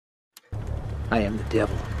I am the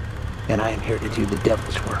devil, and I am here to do the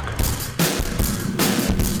devil's work.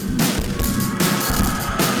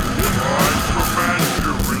 I command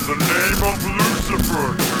you in the name of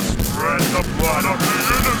Lucifer to spread the blood of the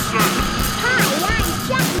innocent! Hi, I'm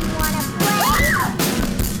Chucky. Wanna play?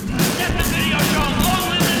 Get the video show Long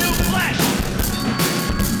Live the New Flesh!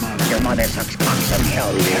 Your mother sucks cocks in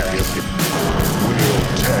hell, Paris.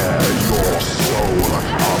 We'll tear your soul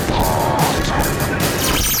apart!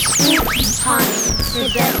 The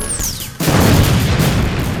devil.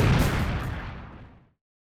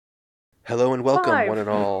 Hello and welcome, 5. one and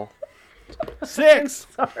all. 6.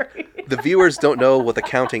 Sorry. The viewers don't know what the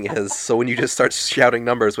counting is, so when you just start shouting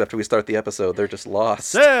numbers after we start the episode, they're just lost.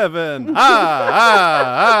 7.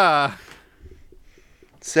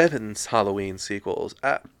 7 Halloween sequels.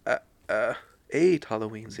 8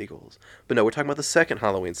 Halloween sequels. But no, we're talking about the second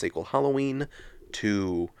Halloween sequel, Halloween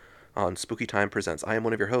 2, on Spooky Time Presents. I am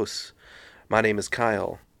one of your hosts. My name is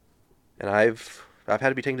Kyle, and I've had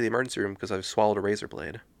to be taken to the emergency room because I've swallowed a razor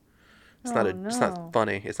blade. It's not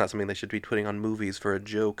funny. It's not something they should be putting on movies for a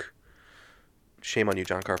joke. Shame on you,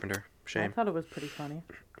 John Carpenter. I Shame. thought it was pretty funny.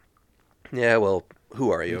 Yeah, well,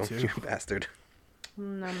 who are you, too. you bastard?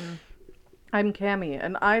 I'm Cammy,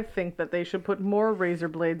 and I think that they should put more razor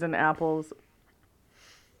blades in apples.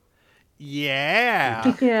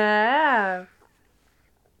 Yeah. Yeah.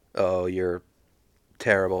 Oh, you're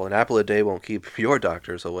terrible. An apple a day won't keep your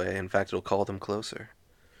doctors away. In fact, it'll call them closer.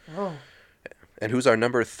 Oh. And who's our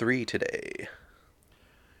number 3 today?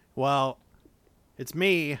 Well, it's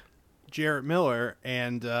me, Jarrett Miller,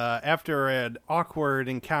 and after an awkward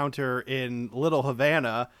encounter in Little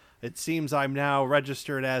Havana, it seems I'm now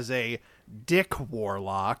registered as a dick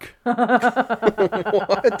warlock.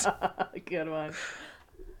 What? Good one.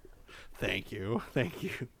 Thank you.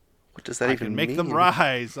 What does that I even can make mean? them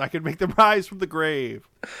rise. I can make them rise from the grave.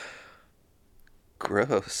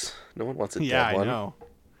 Gross. No one wants a Yeah, dead I one. know.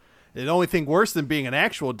 The only thing worse than being an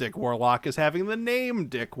actual dick warlock is having the name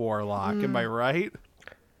Dick Warlock. Am I right?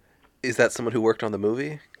 Is that someone who worked on the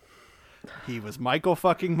movie? He was Michael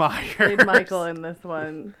fucking Myers. Played Michael in this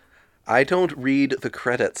one. I don't read the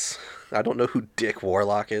credits. I don't know who Dick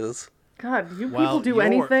Warlock is. God, you Well, people do you're-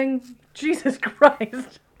 anything? Jesus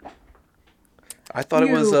Christ. I thought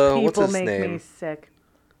it was, You what's people his make name? me sick.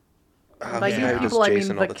 Oh, By the you guy who does people, I mean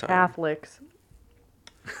Jason the all the time. Catholics.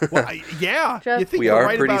 Well, yeah. Just- You think We you're are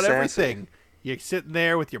right pretty about sassy. everything. You're sitting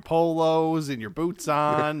there with your polos and your boots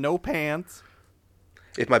on, no pants.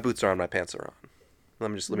 If my boots are on, my pants are on.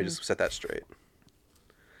 Let me just set that straight.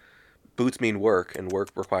 Boots mean work, and work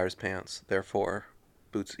requires pants. Therefore,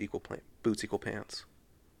 boots equal pants.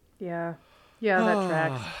 Yeah. Yeah, that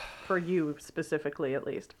tracks. For you specifically, at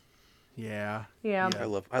least. Yeah. Yeah. I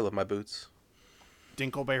love my boots.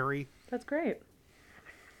 Dinkleberry. That's great.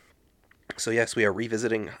 So yes, we are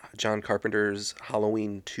revisiting John Carpenter's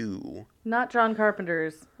Halloween 2. Not John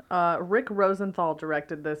Carpenter's. Rick Rosenthal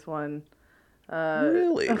directed this one.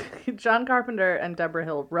 Really? John Carpenter and Deborah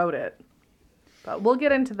Hill wrote it. But we'll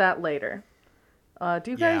get into that later. Do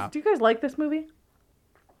you guys like this movie?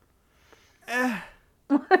 Eh.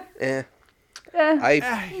 Eh.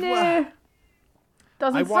 I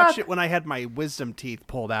Doesn't I watched suck. it when I had my wisdom teeth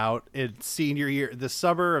pulled out in senior year, the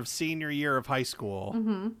summer of senior year of high school.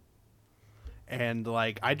 Mm-hmm. And,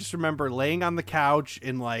 I just remember laying on the couch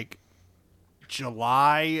in,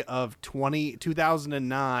 July of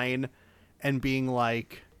 2009 and being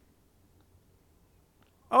like,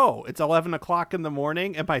 oh, it's 11 o'clock in the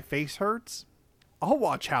morning and my face hurts? I'll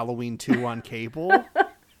watch Halloween 2 on cable.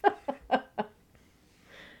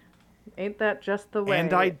 Ain't that just the way?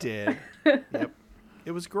 And I did. Yep.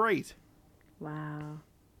 It was great. Wow.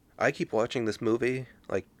 I keep watching this movie,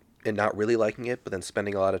 and not really liking it, but then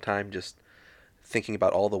spending a lot of time just thinking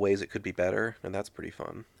about all the ways it could be better, and that's pretty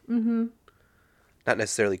fun. Mm-hmm. Not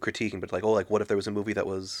necessarily critiquing, but what if there was a movie that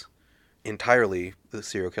was entirely the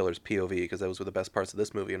serial killer's POV, because those were the best parts of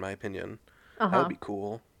this movie, in my opinion. That would be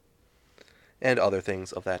cool. And other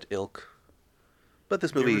things of that ilk. But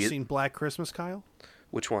this You movie... ever seen Black Christmas, Kyle?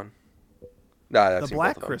 Which one? Nah, I've The seen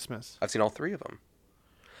Black both of them. Christmas. I've seen all 3 of them.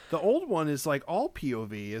 The old one is all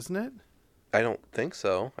POV, isn't it? I don't think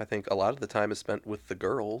so. I think a lot of the time is spent with the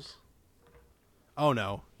girls. Oh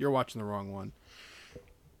no, you're watching the wrong one.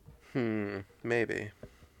 Maybe.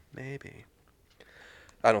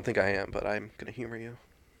 I don't think I am, but I'm gonna humor you.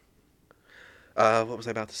 What was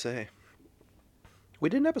I about to say? We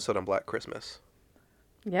did an episode on Black Christmas.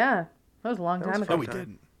 Yeah. That was a long time was ago. No, we Okay.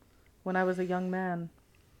 didn't. When I was a young man.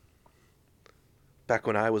 Back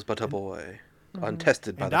when I was but a boy,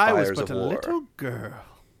 untested by And the I was fires but of a war. little girl.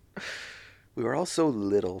 We were all so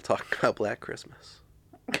little talking about Black Christmas.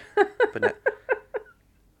 But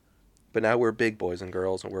But now we're big boys and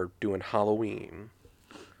girls, and we're doing Halloween.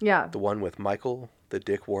 Yeah. The one with Michael the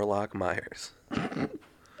Dick Warlock Myers. I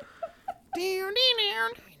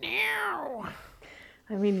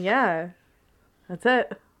mean, yeah. That's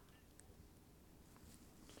it.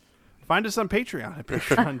 Find us on Patreon at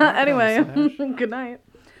Patreon. Anyway, good night.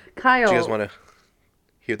 Kyle. Do you guys want to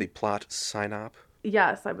hear the plot synop?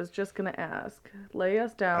 Yes, I was just going to ask. Lay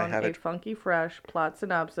us down have a it. funky, fresh plot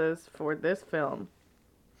synopsis for this film.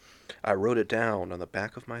 I wrote it down on the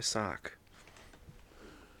back of my sock.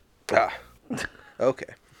 Ah.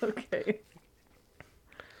 Okay. Okay.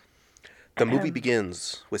 The movie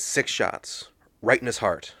begins with 6 shots, right in his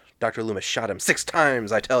heart. Dr. Loomis shot him 6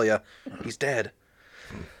 times, I tell ya. He's dead.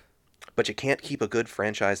 But you can't keep a good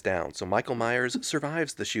franchise down, so Michael Myers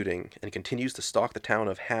survives the shooting and continues to stalk the town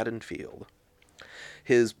of Haddonfield.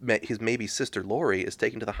 His maybe sister Lori is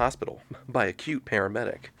taken to the hospital by a cute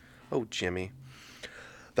paramedic. Oh, Jimmy.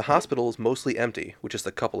 The hospital is mostly empty, with just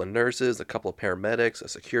a couple of nurses, a couple of paramedics, a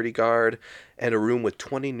security guard, and a room with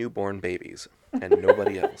 20 newborn babies, and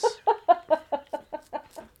nobody else.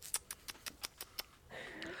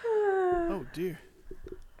 Oh, dear.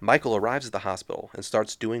 Michael arrives at the hospital and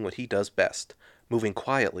starts doing what he does best, moving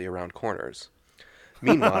quietly around corners.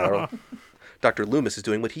 Meanwhile, Dr. Loomis is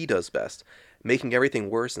doing what he does best, making everything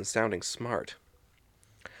worse and sounding smart.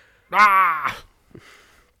 Ah!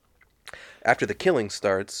 After the killing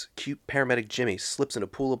starts, cute paramedic Jimmy slips in a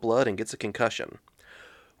pool of blood and gets a concussion,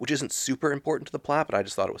 which isn't super important to the plot, but I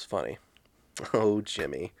just thought it was funny. Oh,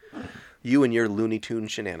 Jimmy. You and your Looney Tune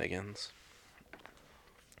shenanigans.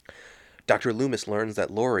 Dr. Loomis learns that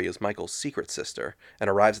Lori is Michael's secret sister and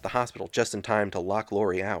arrives at the hospital just in time to lock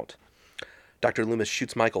Lori out. Dr. Loomis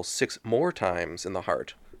shoots Michael 6 more times in the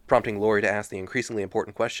heart, prompting Lori to ask the increasingly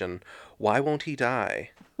important question, why won't he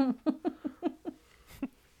die?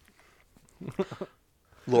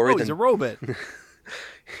 Lori He's a robot.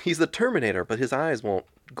 He's the Terminator, but his eyes won't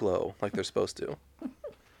glow like they're supposed to.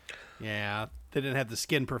 Yeah, they didn't have the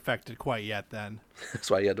skin perfected quite yet then. That's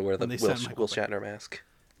why he had to wear the When they Will, sent Michael Will back. Shatner mask.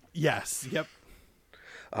 Yes, yep.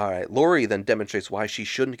 All right, Lori then demonstrates why she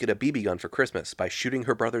shouldn't get a BB gun for Christmas by shooting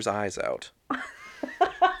her brother's eyes out. Blood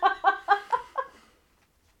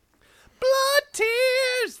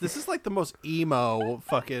tears! This is like the most emo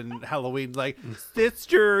fucking Halloween. Like,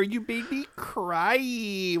 sister, you made me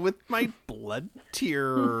cry with my blood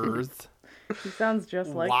tears. He sounds just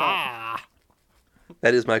like that. Wow.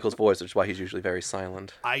 That is Michael's voice, which is why he's usually very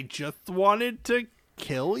silent. I just wanted to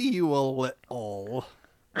kill you a little.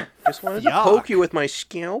 Just wanted to Yuck. poke you with my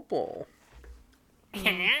scalpel.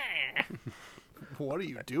 What are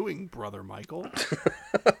you doing, brother Michael?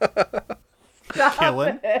 Stop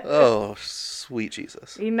Killing? it. Oh, sweet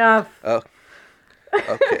Jesus. Enough. Oh,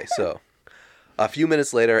 okay, so a few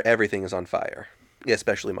minutes later, everything is on fire,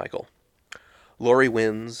 especially Michael. Lori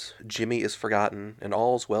wins, Jimmy is forgotten, and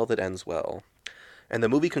all's well that ends well. And the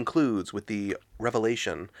movie concludes with the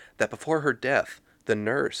revelation that before her death, the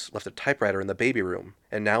nurse left a typewriter in the baby room,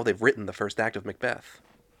 and now they've written the first act of Macbeth.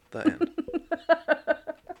 The end.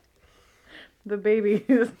 The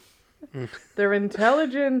babies. They're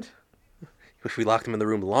intelligent. If we lock them in the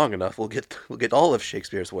room long enough, we'll get all of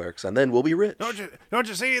Shakespeare's works, and then we'll be rich. Don't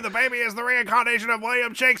you see? The baby is the reincarnation of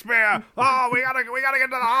William Shakespeare. Oh, we gotta get to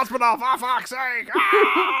the hospital, for fuck's sake.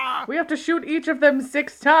 Ah! We have to shoot each of them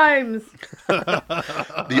 6 times.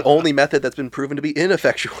 The only method that's been proven to be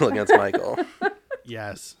ineffectual against Michael.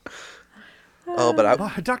 Yes. Oh,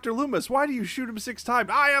 but Dr. Loomis, why do you shoot him 6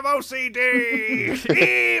 times? I have OCD.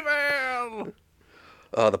 Evil.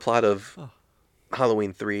 the plot of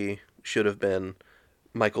Halloween 3 should have been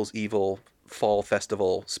Michael's evil fall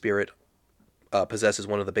festival spirit possesses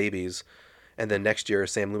one of the babies, and then next year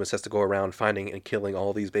Sam Loomis has to go around finding and killing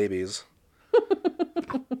all these babies.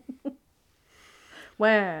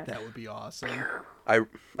 Where? That would be awesome.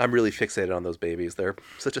 I'm really fixated on those babies. They're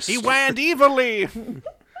such a He went evilly.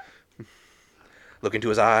 look into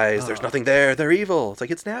his eyes. There's nothing there. They're evil. It's like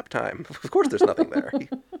it's nap time. Of course, there's nothing there.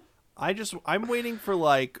 I'm waiting for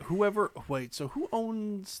like whoever. Wait, so who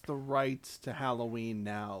owns the rights to Halloween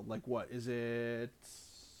now? Like, what is it?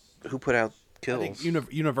 Who put out I Kills?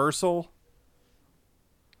 think Universal.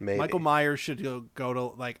 Maybe. Michael Myers should go to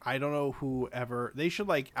like I don't know whoever. They should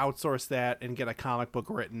like outsource that and get a comic book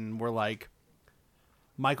written where like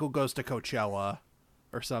Michael goes to Coachella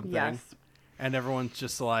or something. Yes. And everyone's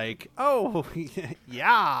just like, oh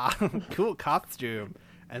yeah, cool costume.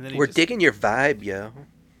 And then We're digging your vibe, yo.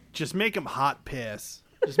 Just make him hot piss.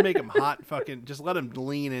 Just make him hot fucking. Just let him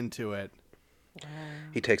lean into it.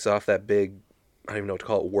 He takes off that big, I don't even know what to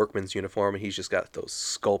call it, workman's uniform, and he's just got those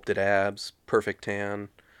sculpted abs, perfect tan.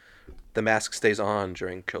 The mask stays on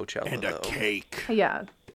during Coachella, And a though. cake. Yeah.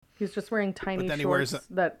 He's just wearing tiny then he shorts wears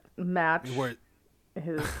that match He wear-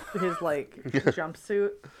 his like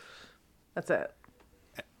jumpsuit. That's it.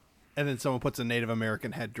 And then someone puts a Native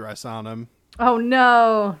American headdress on him. Oh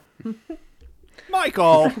no.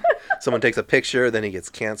 Michael! Someone takes a picture, then he gets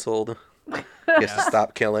canceled. He has to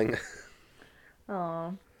stop killing.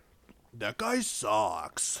 Oh, That guy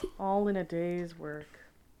sucks. all in a day's work.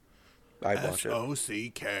 I'd watch it.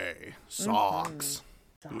 S-O-C-K. Sucks.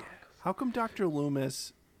 How come Dr.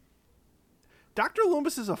 Loomis... Dr.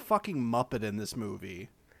 Loomis is a fucking Muppet in this movie.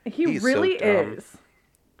 He He's really so dumb. is.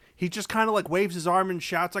 He just kind of like waves his arm and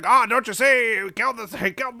shouts like, "Oh, don't you see? He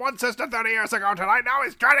killed one sister 30 years ago tonight. Now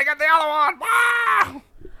he's trying to get the other one." Ah!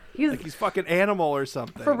 He's Like he's fucking Animal or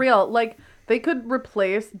something. for real. Like they could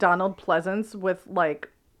replace Donald Pleasance with like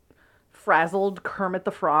frazzled Kermit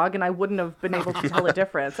the Frog, and I wouldn't have been able to tell a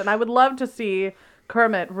difference. And I would love to see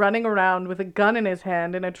Kermit running around with a gun in his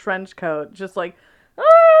hand in a trench coat, just like,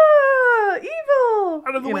 ah, evil.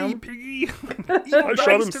 Out of the you way, know? piggy. I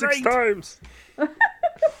shot him 6 times.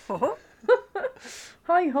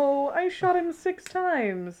 Hi ho! I shot him 6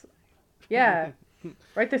 times. Yeah.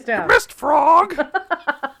 Write this down. Missed frog.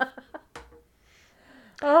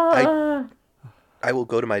 Ah. I will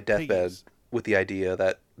go to my deathbed Please. with the idea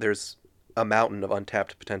that there's a mountain of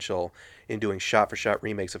untapped potential in doing shot-for-shot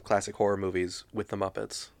remakes of classic horror movies with the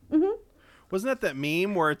Muppets. Wasn't that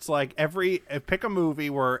meme where it's like pick a movie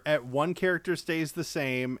where one character stays the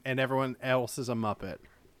same and everyone else is a Muppet?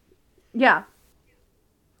 Yeah.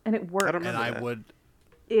 And it worked. I don't And remember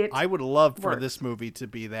It I would love for works. this movie to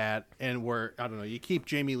be that, and where I don't know, you keep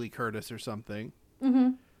Jamie Lee Curtis or something,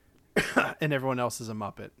 and everyone else is a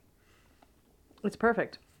Muppet. It's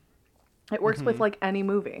perfect. It works with like any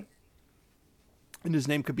movie. And his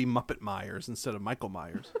name could be Muppet Myers instead of Michael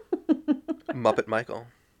Myers. Muppet Michael.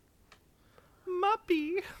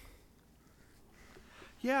 Muppy.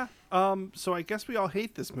 Yeah. So I guess we all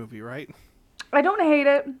hate this movie, right? I don't hate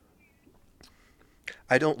it.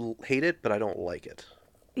 I don't hate it, but I don't like it.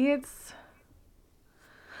 It's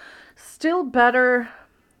still better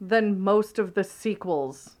than most of the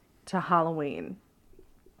sequels to Halloween.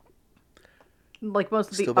 Like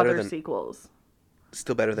most of the Still better other than- sequels.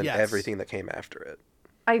 Still better than Yes. everything that came after it.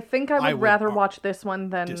 I think I would, I would rather watch this one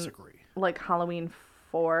than Disagree. like Halloween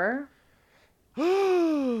 4.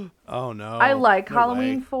 Oh no. I like No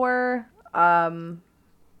Halloween way. 4.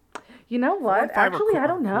 You know what? 4 and 5 are Actually, I are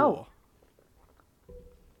don't know.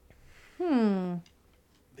 cool.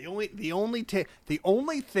 The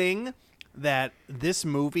only thing that this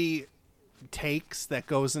movie takes that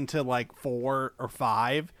goes into like 4 or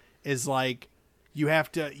 5 is like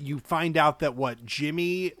you find out that what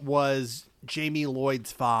Jimmy was Jamie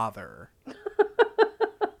Lloyd's father.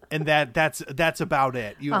 And that's about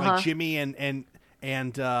it. You like Jimmy and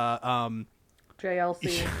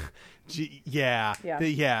JLC.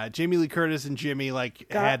 yeah. Jamie Lee Curtis and Jimmy like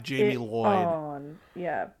Got had Jamie it Lloyd. on.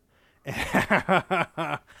 Yeah.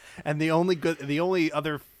 And the only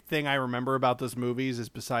other thing I remember about those movies is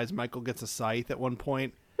besides Michael gets a scythe at one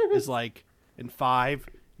point is like in 5,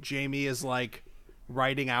 Jamie is like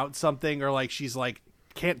writing out something, or like she's like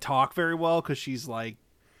can't talk very well because she's like,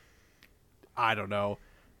 I don't know,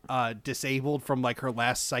 disabled from like her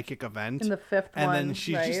last psychic event. In the 5th and one, then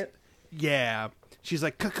she's right? just she's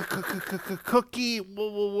like cookie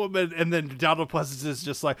woman, and then Donald Pleasance is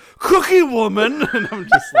just like cookie woman, and I'm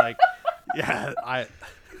just like, yeah,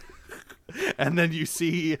 and then you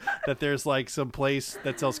see that there's like some place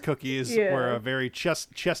that sells cookies where a very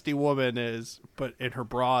chesty woman is, but in her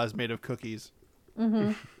bra is made of cookies.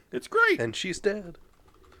 Mm-hmm. It's great. And she's dead.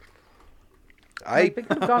 Like, they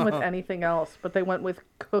could have gone with anything else, but they went with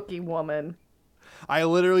Cookie Woman. I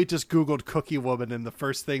literally just Googled Cookie Woman, and the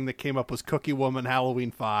first thing that came up was Cookie Woman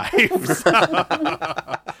Halloween 5.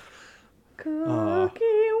 Cookie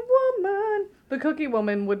Woman. The Cookie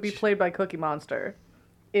Woman would be played by Cookie Monster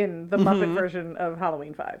in the Muppet version of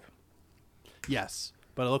Halloween 5. Yes,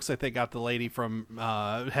 but it looks like they got the lady from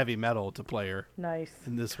Heavy Metal to play her Nice.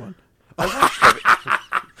 in this one.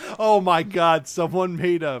 Oh my God! Someone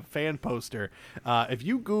made a fan poster. If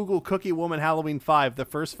you Google Cookie Woman Halloween 5, the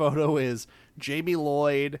first photo is Jamie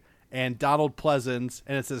Lloyd and Donald Pleasance,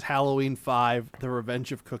 and it says Halloween 5: The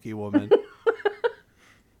Revenge of Cookie Woman.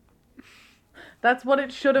 That's what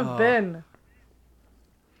it should have been.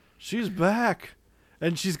 She's back,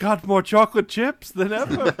 and she's got more chocolate chips than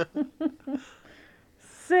ever.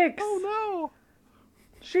 6. Oh no!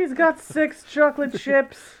 She's got 6 chocolate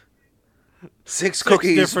chips. 6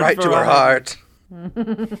 cookies different right to her heart.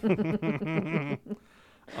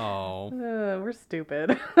 Oh We're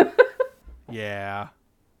stupid. yeah.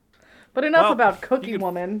 But enough Well, about Cookie you could-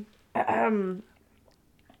 Woman.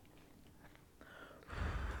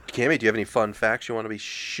 Cammy, do you have any fun facts you want to be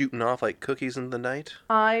shooting off like cookies in the night?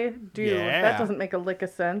 I do. Yeah. That doesn't make a lick of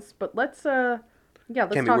sense, but let's Cammy,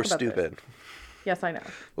 talk we're about stupid. this. Yes, I know.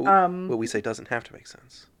 What we say doesn't have to make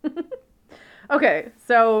sense. Okay,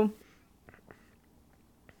 so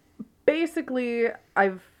basically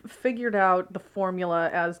I've figured out the formula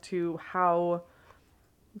as to how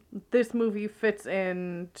this movie fits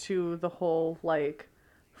into the whole like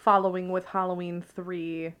following with Halloween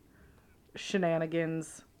 3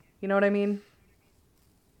 shenanigans. You know what I mean?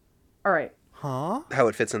 All right. Huh? How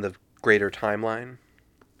it fits in the greater timeline.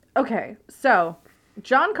 Okay, so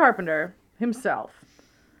John Carpenter himself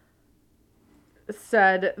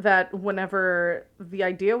said that whenever the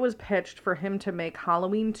idea was pitched for him to make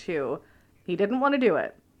Halloween 2, he didn't want to do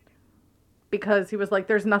it because he was like,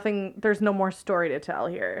 there's no more story to tell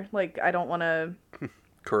here. Like, I don't want to.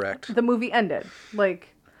 Correct. The movie ended.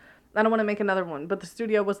 Like, I don't want to make another one. But the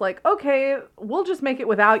studio was like, okay, we'll just make it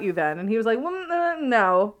without you then. And he was like, well,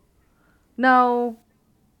 no,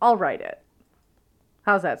 I'll write it.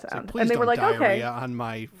 How's that sound? Please And they don't were like, okay. diarrhea on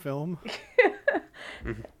my film.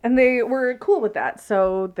 And they were cool with that.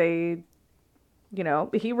 So they,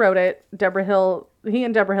 he wrote it. He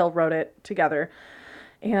and Deborah Hill wrote it together.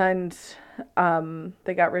 And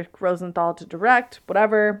they got Rick Rosenthal to direct,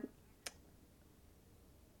 whatever.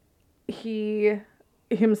 He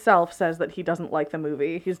himself says that he doesn't like the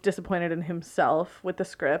movie. He's disappointed in himself with the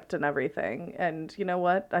script and everything. And you know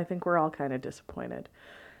what? I think we're all kind of disappointed.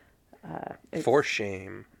 For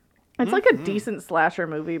shame. It's like a decent slasher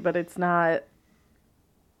movie, but it's not.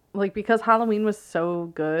 Like, because Halloween was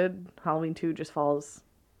so good, Halloween 2 just falls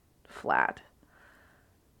flat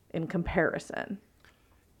in comparison.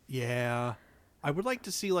 Yeah. I would like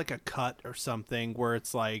to see like a cut or something where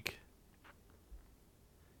it's like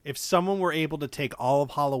if someone were able to take all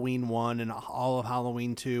of Halloween 1 and all of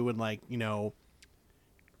Halloween 2 and like,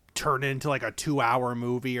 turn it into like a 2-hour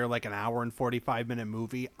movie or like an hour and 45-minute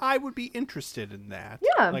movie, I would be interested in that.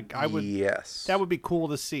 Yeah. Like I would Yes. that would be cool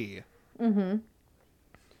to see. Mm-hmm.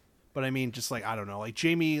 But I mean, just like, I don't know, like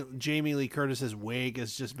Jamie Lee Curtis's wig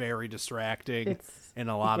is just very distracting in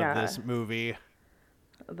a lot of this movie.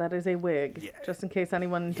 That is a wig. Just in case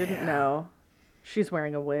anyone didn't know, she's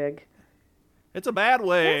wearing a wig. It's a bad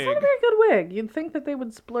wig. It's not a very good wig. You'd think that they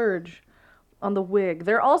would splurge on the wig.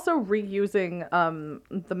 They're also reusing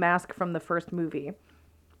the mask from the first movie.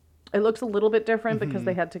 It looks a little bit different because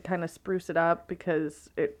they had to kind of spruce it up because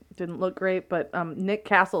it didn't look great. But Nick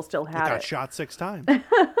Castle still had Got it. shot 6 times.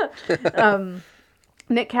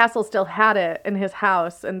 Nick Castle still had it in his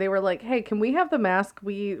house, and they were like, "Hey, can we have the mask?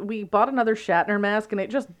 We bought another Shatner mask,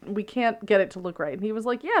 and we can't get it to look right." And he was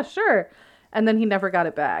like, "Yeah, sure," and then he never got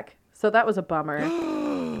it back. So that was a bummer.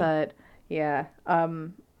 But yeah,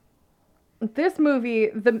 this movie,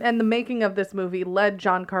 the making of this movie led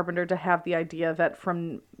John Carpenter to have the idea that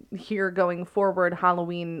from here going forward,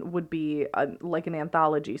 Halloween would be like an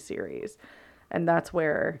anthology series, and that's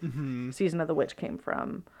where Season of the Witch came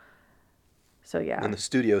from. So yeah, And the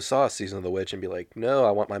studio saw Season of the Witch and be like, no,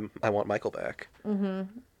 I want Michael back.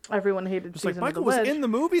 everyone hated It's Season like Michael of the Witch. was in the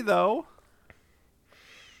movie though.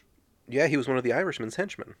 Yeah, he was one of the Irishman's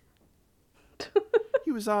henchmen.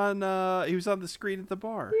 He was on the screen at the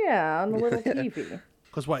bar. Yeah, on the little TV.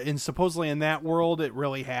 Because supposedly in that world it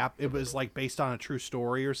really happened. It was like based on a true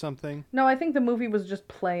story or something. No, I think the movie was just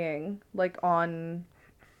playing like on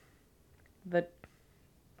the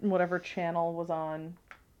whatever channel was on.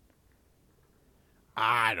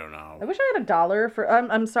 I don't know. I wish I had $1 for.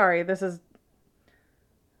 I'm sorry, this is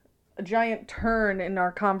a giant turn in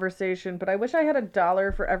our conversation, but I wish I had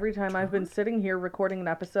 $1 for every time I've been sitting here recording an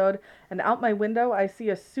episode, and out my window I see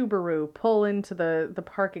a Subaru pull into the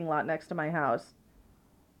parking lot next to my house.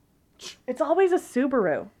 It's always a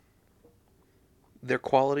Subaru. They're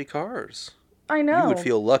quality cars. I know. You would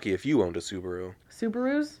feel lucky if you owned a Subaru.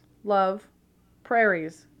 Subarus love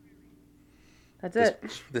prairies. That's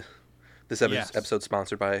it. This Yes. episode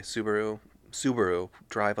sponsored by Subaru. Subaru,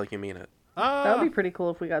 drive like you mean it. That would be pretty cool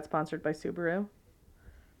if we got sponsored by Subaru.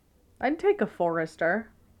 I'd take a Forester.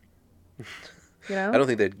 You know? I don't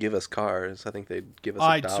think they'd give us cars. I think they'd give us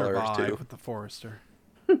I'd $1 survive or 2. with the Forester.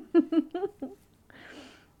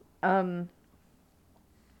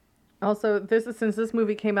 Also, since this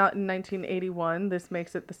movie came out in 1981, this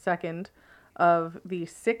makes it the second of the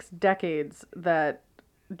 6 decades that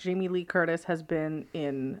Jamie Lee Curtis has been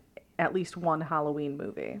in at least one Halloween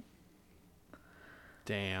movie.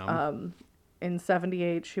 Damn. In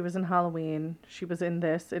 78, she was in Halloween. She was in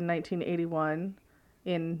this in 1981.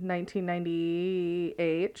 In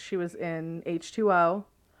 1998, she was in H2O.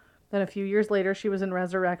 Then a few years later, she was in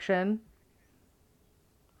Resurrection.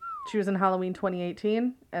 She was in Halloween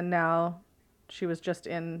 2018, and now she was just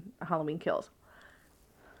in Halloween Kills.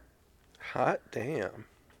 Hot damn.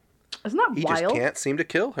 Isn't that He wild? just can't seem to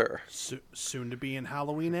kill her. Soon to be in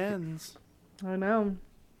Halloween Ends. I know.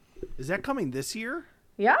 Is that coming this year?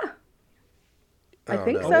 Yeah. I Oh,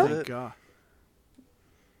 think no. so. Is Oh, it? God.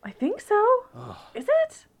 I think so. Is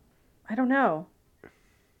it? I don't know.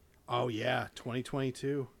 Oh, yeah.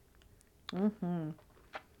 2022.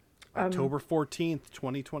 October 14th,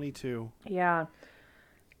 2022. Yeah.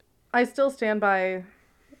 I still stand by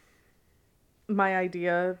my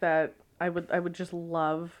idea that I would just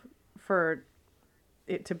love for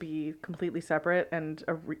it to be completely separate, and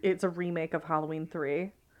it's a remake of Halloween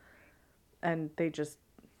 3, and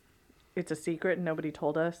it's a secret and nobody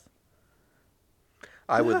told us.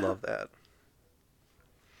 I would love that.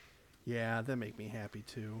 Yeah, that make me happy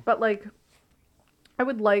too. But like, I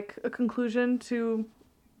would like a conclusion to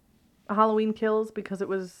Halloween Kills because it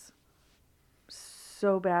was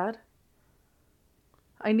so bad.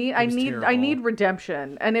 I need terrible.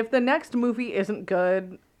 redemption. And if the next movie isn't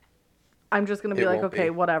good, I'm just gonna be It like, won't okay, be.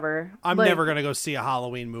 whatever. I'm Like, never gonna go see a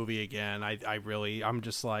Halloween movie again. I'm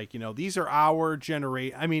just like, these are our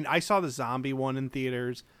generation. I mean, I saw the zombie one in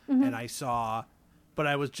theaters, and but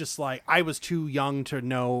I was just like, I was too young to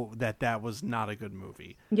know that was not a good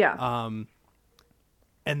movie. Yeah.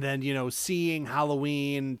 And then, seeing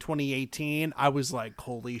Halloween 2018, I was like,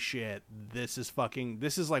 holy shit, this is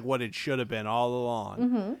like what it should have been all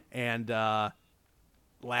along. And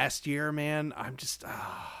last year, man, I'm just,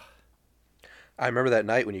 I remember that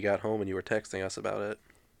night when you got home and you were texting us about it.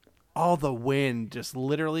 all the wind just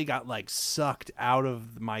literally got like sucked out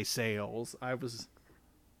of my sails.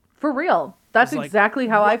 For real. That's It's like, exactly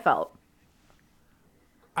how I felt.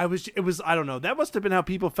 I don't know. That must have been how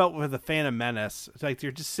people felt with the Phantom Menace. It's like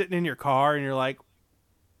you're just sitting in your car and you're like,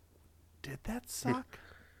 did that suck?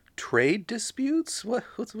 Trade disputes?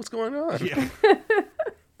 What's going on? Yeah.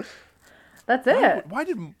 That's it.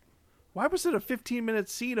 Why was it a 15-minute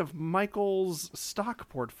scene of Michael's stock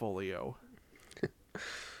portfolio?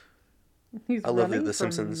 He's I love running The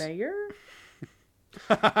for Simpsons. mayor?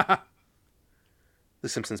 The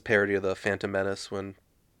Simpsons parody of the Phantom Menace when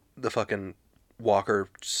the fucking Walker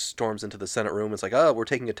storms into the Senate room. It's like, oh, we're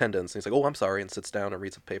taking attendance. And he's like, oh, I'm sorry, and sits down and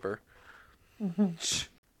reads a paper.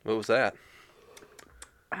 What was that?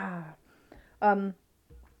 I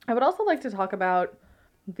would also like to talk about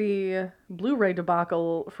the Blu-ray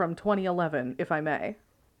debacle from 2011, if I may.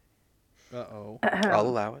 Uh-oh. I'll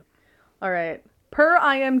allow it. All right. Per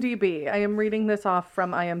IMDb, I am reading this off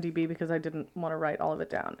from IMDb because I didn't want to write all of it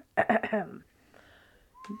down.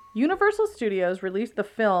 Universal Studios released the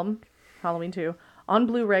film, Halloween 2, on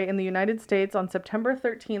Blu-ray in the United States on September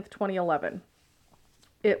 13th, 2011.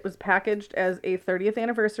 It was packaged as a 30th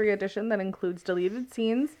anniversary edition that includes deleted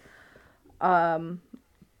scenes,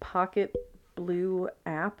 Pocket Blue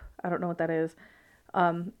app, I don't know what that is,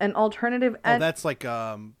 an alternative... Oh, that's like,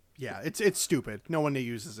 yeah, it's stupid. No one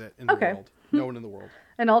uses it in the world. No one in the world.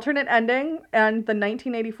 An alternate ending, and the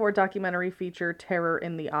 1984 documentary feature Terror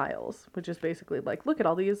in the Aisles, which is basically like, look at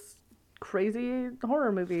all these crazy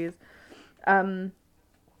horror movies. The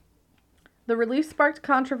release sparked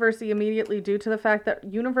controversy immediately due to the fact that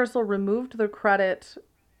Universal removed the credit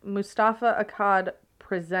Mustafa Akkad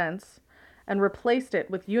Presents and replaced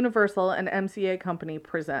it with Universal and MCA Company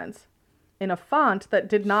Presents in a font that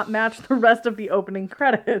did not match the rest of the opening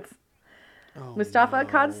credits. Mustafa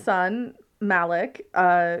Akkad's son, Malik,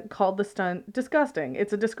 called the stunt disgusting.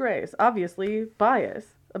 It's a disgrace. Obviously,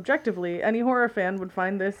 bias. Objectively, any horror fan would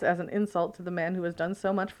find this as an insult to the man who has done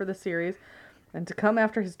so much for the series, and to come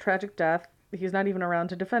after his tragic death, he's not even around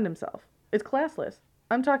to defend himself. It's classless.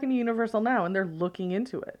 I'm talking to Universal now, and they're looking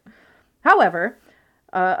into it. However,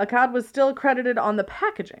 Akkad was still credited on the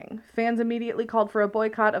packaging. Fans immediately called for a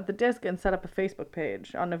boycott of the disc and set up a Facebook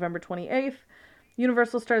page. On November 28th,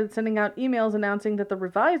 Universal started sending out emails announcing that the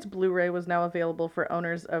revised Blu-ray was now available for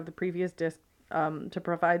owners of the previous disc to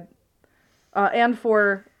provide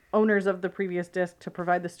the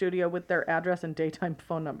studio with their address and daytime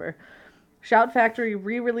phone number. Shout Factory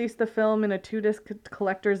re-released the film in a 2-disc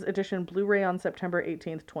collector's edition Blu-ray on September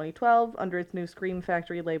 18th, 2012, under its new Scream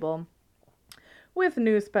Factory label, with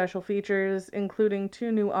new special features, including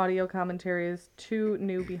 2 new audio commentaries, 2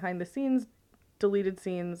 new behind-the-scenes deleted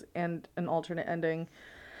scenes, and an alternate ending,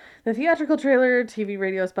 the theatrical trailer, TV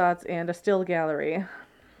radio spots, and a still gallery.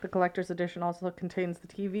 The collector's edition also contains the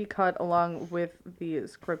TV cut along with the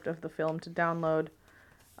script of the film to download,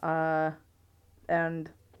 and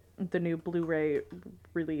the new Blu-ray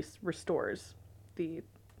release restores the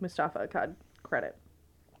Mustafa Akkad credit.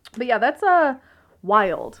 But yeah, that's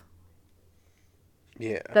wild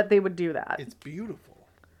Yeah. that they would do that. It's beautiful.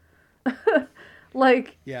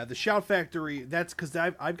 Like, Yeah, the Shout Factory. That's because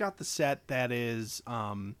I've got the set that is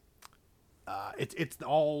it's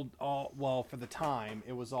all well, for the time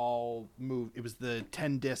it was all moved. It was the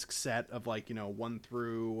 10 disc set of 1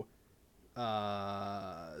 through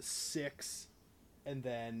 6, and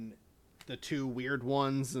then the 2 weird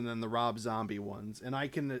ones, and then the Rob Zombie ones. And I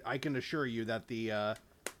can assure you that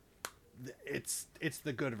it's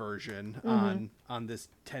the good version on this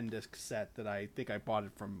 10 disc set that I think I bought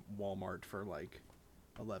it from Walmart for like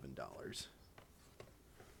 $11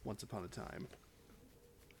 once upon a time.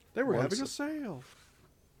 They were having a sale.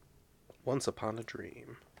 Once upon a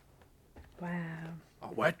dream. wow.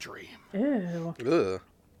 A wet dream. Ew. Ugh.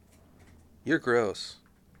 You're gross.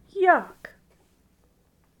 Yuck.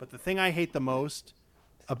 But the thing I hate the most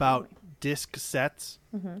about disc sets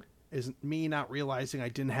is me not realizing I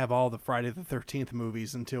didn't have all the Friday the 13th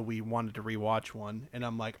movies until we wanted to rewatch one. And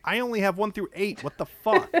I'm like, I only have 1 through 8. What the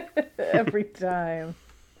fuck? Every time.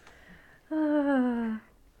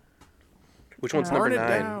 Which one's Burn number it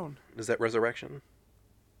 9? down. Is that Resurrection?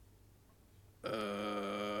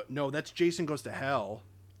 No, that's Jason Goes to Hell.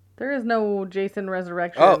 There is no Jason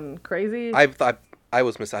Resurrection. Oh. Crazy. I thought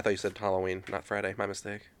you said Halloween, not Friday. My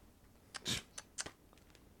mistake.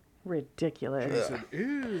 Ridiculous. Jason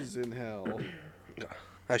is in hell.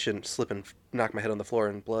 I shouldn't slip and knock my head on the floor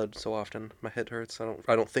in blood so often. My head hurts.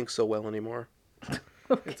 I don't think so well anymore.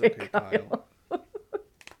 It's okay, Kyle.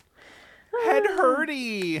 Head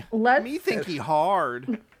hurty. Let's- Me thinky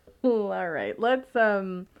hard. All right. Let's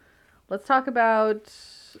talk about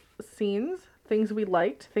scenes, things we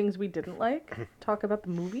liked, things we didn't like. Talk about the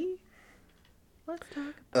movie. Let's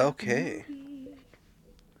talk about Okay. the movie.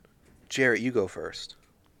 Jarrett, you go first.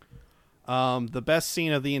 The best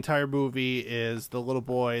scene of the entire movie is the little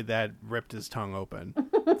boy that ripped his tongue open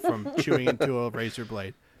from chewing into a razor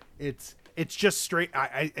blade. It's just straight.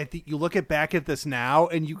 I think you look back at this now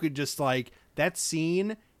and you could just that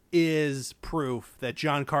scene is proof that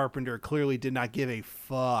John Carpenter clearly did not give a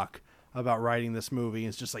fuck about writing this movie.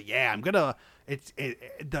 It's just the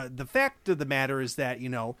fact of the matter is that,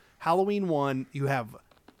 Halloween 1, you have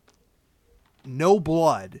no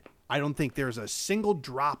blood. I don't think there's a single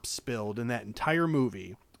drop spilled in that entire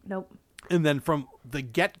movie. Nope. And then from the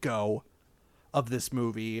get-go of this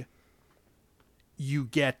movie, you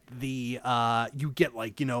get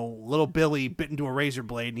little Billy bit into a razor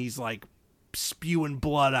blade and he's spewing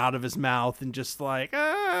blood out of his mouth and just I'm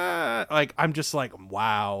just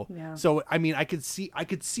wow. Yeah. So I mean I could see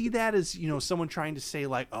that as someone trying to say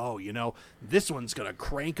this one's gonna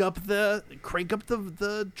crank up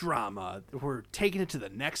the drama, we're taking it to the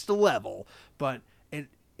next level, but it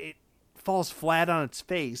falls flat on its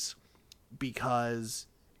face because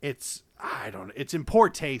it's in poor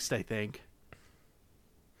taste, I think.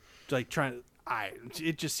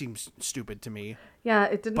 It just seems stupid to me. Yeah,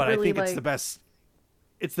 it didn't But really I think it's the best.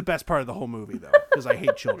 It's the best part of the whole movie, though, because I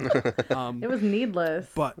hate children. It was needless.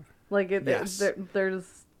 But yes.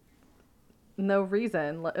 There's no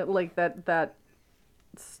reason that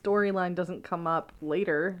storyline doesn't come up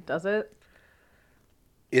later, does it?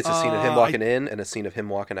 It's a scene of him walking in and a scene of him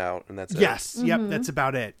walking out, and that's it. Yes, yep, that's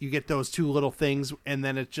about it. You get those two little things, and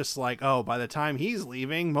then it's just by the time he's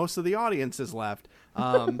leaving, most of the audience is left.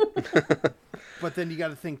 But then you got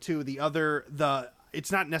to think too. It's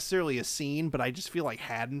not necessarily a scene, but I just feel like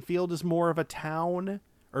Haddonfield is more of a town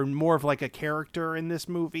or more of a character in this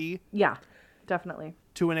movie. Yeah, definitely.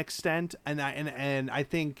 To an extent, and I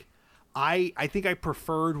think I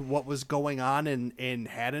preferred what was going on in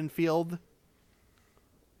Haddonfield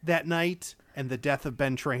that night and the death of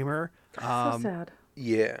Ben Tramer. So sad.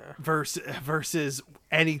 Yeah. Versus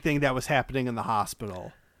anything that was happening in the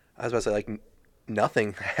hospital. I was about to say,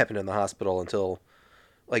 nothing happened in the hospital until,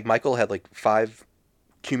 Michael had, 5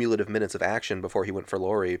 cumulative minutes of action before he went for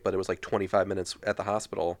Lori, but it was, 25 minutes at the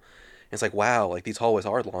hospital. And it's wow, these hallways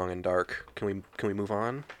are long and dark. Can we move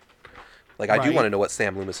on? I do want to know what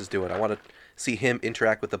Sam Loomis is doing. I want to see him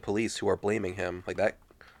interact with the police who are blaming him.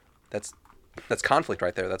 That's conflict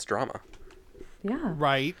right there. That's drama. Yeah.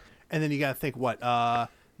 Right. And then you got to think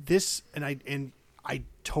this, and I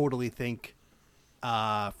totally think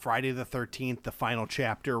Friday the 13th, the final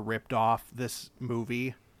chapter, ripped off this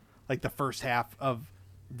movie. The first half of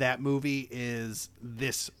that movie is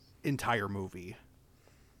this entire movie.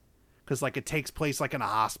 Because it takes place in a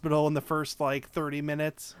hospital in the first 30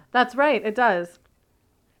 minutes. That's right. It does.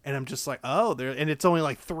 And I'm just and it's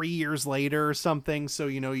only 3 years later or something. So,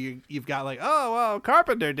 you've got oh, well,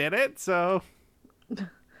 Carpenter did it. So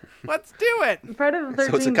Let's do it. Friday the 13th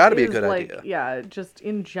So it's gotta be a is, good like, idea. yeah, just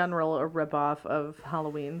in general a ripoff of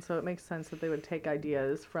Halloween, so it makes sense that they would take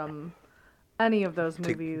ideas from any of those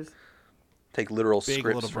movies. Take literal Big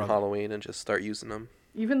scripts Little from Brother. Halloween and just start using them.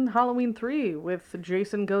 Even Halloween 3 with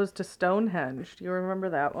Jason Goes to Stonehenge. Do you remember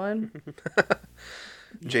that one?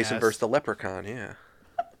 Jason Yes. versus the Leprechaun, yeah.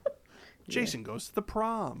 Jason goes to the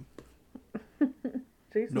prom.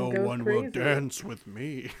 Jason No goes one crazy. will dance with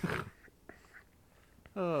me.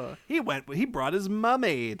 He brought his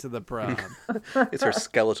mummy to the prom. It's her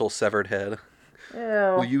skeletal severed head.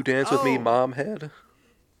 Will Ew. you dance with me, Oh. mom head?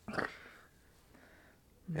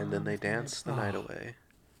 And then they dance the night away.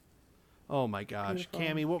 Oh my gosh. Beautiful.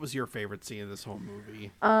 Cammy, what was your favorite scene of this whole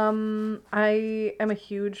movie? I am a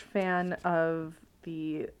huge fan of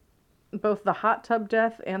both the hot tub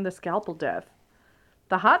death and the scalpel death.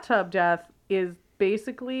 The hot tub death is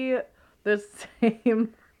basically the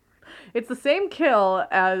same. It's the same kill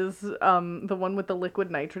as the one with the liquid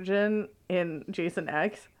nitrogen in Jason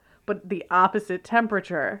X, but the opposite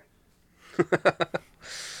temperature.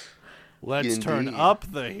 Let's turn Indeed.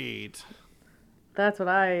 up the heat. That's what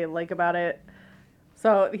I like about it.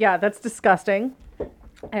 So, yeah, that's disgusting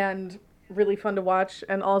and really fun to watch.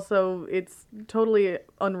 And also, it's totally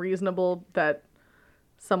unreasonable that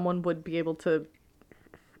someone would be able to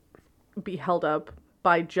be held up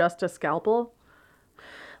by just a scalpel.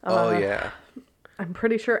 Oh, yeah. I'm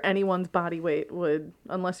pretty sure anyone's body weight would,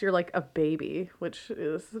 unless you're like a baby, which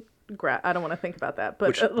is, I don't want to think about that. But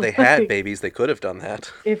Which they had like, babies, they could have done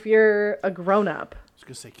that. if you're a grown up, I was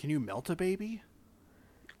going to say, can you melt a baby?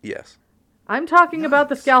 Yes. I'm talking about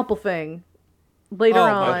the scalpel thing later Oh,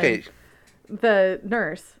 on. Okay. The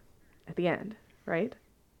nurse at the end, right?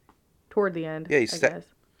 Toward the end, Yeah, I he guess.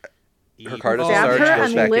 Her car doesn't Stabs start, her she goes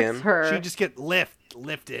and back lifts in. her. She just get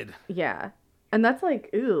lifted. Yeah. And that's like,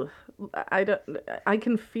 ew. I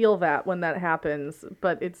can feel that when that happens,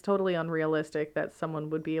 but it's totally unrealistic that someone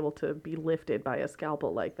would be able to be lifted by a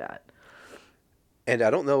scalpel like that. And I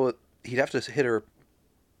don't know, he'd have to hit her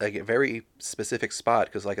like a very specific spot,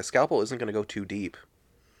 because like a scalpel isn't going to go too deep.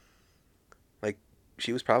 Like,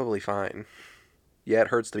 she was probably fine. Yeah, it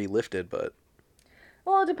hurts to be lifted, but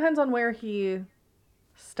Well, it depends on where he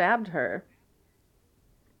stabbed her.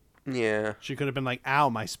 yeah. She could have been like, ow,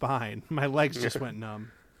 my spine. My legs just went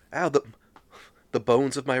numb. Ow, the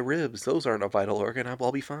bones of my ribs, those aren't a vital organ.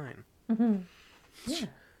 I'll be fine. Yeah.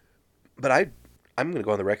 But I'm going to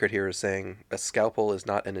go on the record here as saying a scalpel is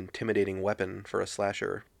not an intimidating weapon for a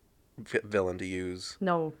slasher villain to use.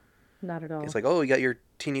 No, not at all. It's like, oh, you got your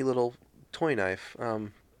teeny little toy knife.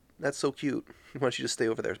 That's so cute. Why don't you just stay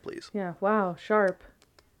over there, please? Yeah, wow, sharp.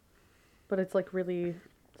 But it's like really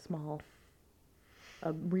small.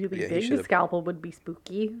 A really Yeah, he big should've- scalpel would be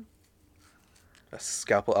spooky. A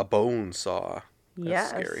scalpel, a bone saw. That's Yes.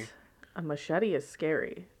 scary. A machete is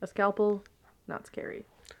scary. A scalpel, not scary.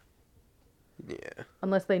 Yeah.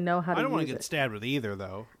 Unless they know how to I don't want use to get it. stabbed with either,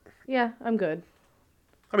 though. Yeah, I'm good.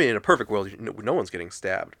 I mean, in a perfect world, no one's getting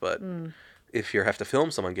stabbed, but if you have to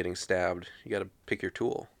film someone getting stabbed, you got to pick your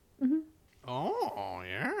tool. Oh,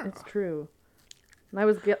 yeah. It's true. And I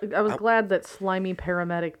was glad that slimy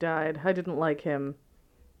paramedic died. I didn't like him.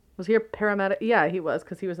 Was he a paramedic? Yeah, he was,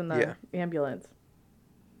 because he was in the Yeah. ambulance.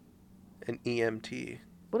 An EMT,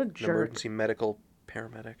 What a an jerk. emergency medical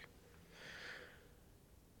paramedic.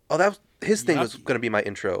 Oh, his thing was Yucky. going to be my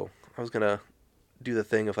intro. I was going to do the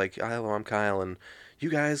thing of like, hello, I'm Kyle, and you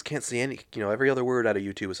guys can't see every other word out of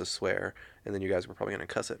YouTube is a swear, and then you guys were probably going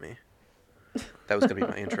to cuss at me. That was going to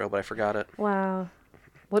be my intro, but I forgot it. Wow.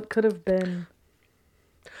 What could have been?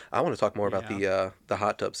 I want to talk more about Yeah. the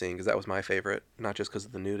hot tub scene, because that was my favorite, not just because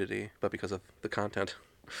of the nudity, but because of the content.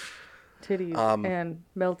 Titties and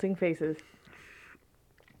melting faces.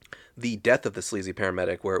 The death of the sleazy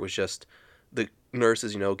paramedic, where it was just the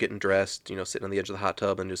nurses, getting dressed, sitting on the edge of the hot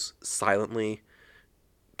tub and just silently,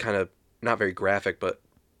 kind of not very graphic, but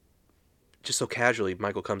just so casually,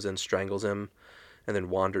 Michael comes in, strangles him, and then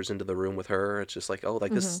wanders into the room with her. It's just like, oh,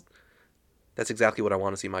 like this. That's exactly what I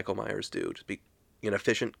want to see Michael Myers do. To be an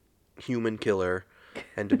efficient human killer,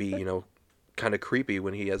 and to be, kind of creepy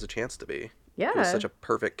when he has a chance to be. Yeah. It was such a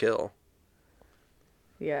perfect kill.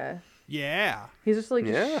 Yeah. Yeah. He's just like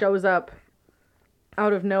Yeah. shows up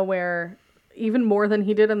out of nowhere, even more than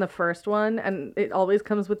he did in the first one, and it always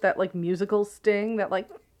comes with that like musical sting, that like,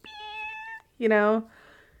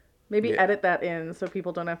 maybe Yeah. edit that in so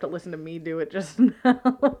people don't have to listen to me do it just now.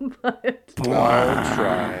 But I'll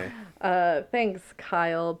try. thanks,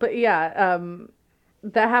 Kyle. But yeah,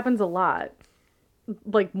 that happens a lot.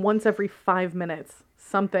 Like once every 5 minutes,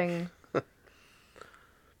 something.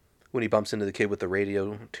 When he bumps into the kid with the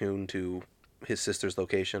radio tuned to his sister's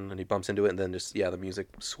location, and he bumps into it, and then just the music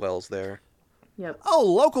swells there. Yep. Oh,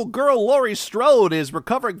 local girl Laurie Strode is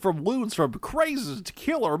recovering from wounds from crazy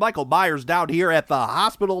killer Michael Myers down here at the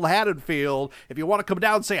hospital in Haddonfield. If you want to come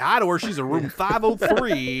down and say hi to her, she's in room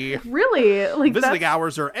 503. Really? Like Visiting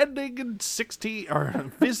hours are ending in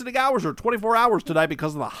visiting hours are 24 hours tonight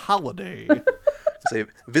because of the holiday. Say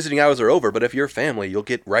visiting hours are over, but if you're family, you'll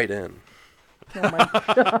get right in. Oh my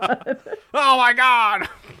god. Oh my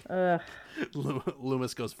god.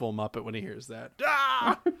 Loomis goes full Muppet when he hears that.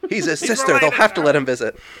 Ah! He's his sister. They'll have to let him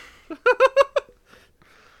visit.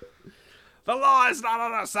 The law is not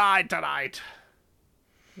on our side tonight.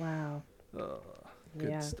 Wow.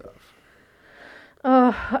 Good stuff.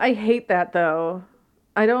 I hate that though.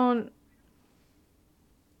 The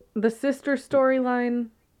sister storyline,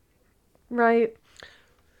 right?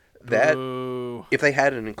 That Boo. if they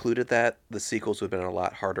hadn't included that, the sequels would have been a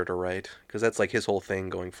lot harder to write, because that's like his whole thing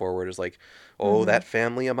going forward is like, oh, that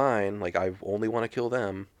family of mine, like I only want to kill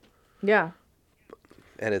them, Yeah.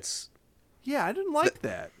 and it's Yeah, I didn't like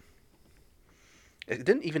that. it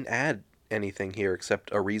didn't even add anything here except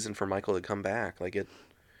a reason for Michael to come back. Like it,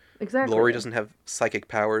 Exactly. Laurie doesn't have psychic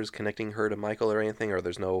powers connecting her to Michael or anything, or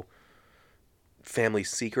there's no family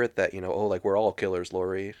secret that like we're all killers,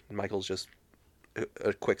 Laurie. And Michael's just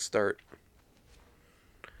a quick start.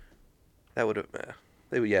 That would have,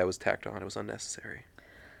 it was tacked on. It was unnecessary.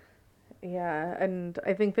 Yeah, and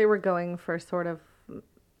I think they were going for sort of,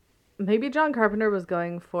 maybe John Carpenter was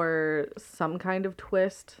going for some kind of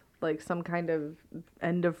twist, like some kind of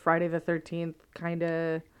end of Friday the 13th kind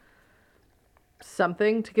of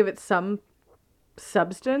something to give it some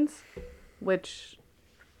substance, which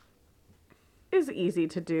is easy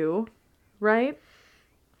to do, right?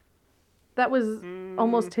 That was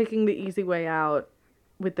almost taking the easy way out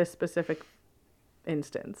with this specific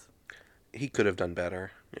instance. He could have done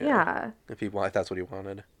better. Yeah. If that's what he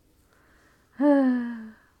wanted.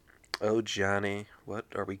 Oh, Johnny, what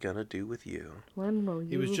are we gonna do with you? When will you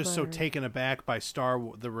He was just so learn? taken aback by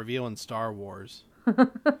the reveal in Star Wars.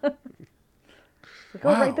 Like,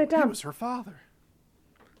 oh, write that He down. was her father.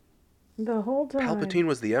 The whole time. Palpatine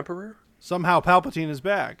was the Emperor? Somehow Palpatine is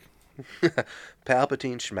back.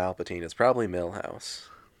 Palpatine Schmalpatine. It's probably Milhouse.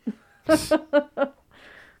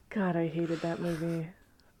 God, I hated that movie.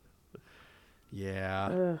 Yeah.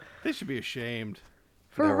 Ugh. They should be ashamed.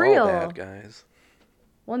 For They're real. all bad guys.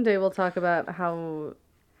 One day we'll talk about how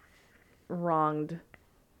wronged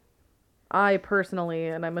I personally,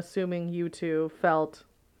 and I'm assuming you two, felt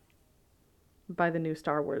by the new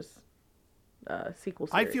Star Wars sequel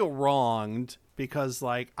I series. feel wronged because,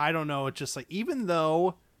 like, I don't know, it's just like, even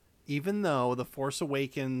though The Force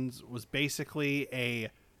Awakens was basically a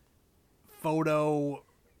photo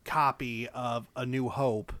copy of A New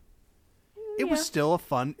Hope, it was still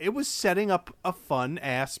it was setting up a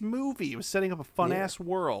fun-ass movie. It was setting up a fun-ass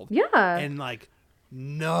world. Yeah. And, like,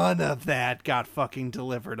 none of that got fucking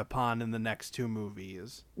delivered upon in the next two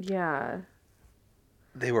movies. Yeah.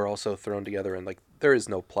 They were also thrown together and, like, there is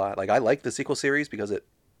no plot. Like, I like the sequel series because it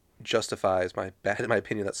justifies my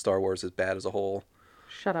opinion that Star Wars is bad as a whole.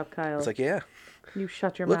 Shut up, Kyle. It's like, yeah, You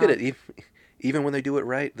shut your look mouth. at it. Even when they do it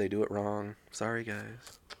right, they do it wrong. Sorry,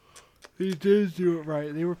 guys. He did do it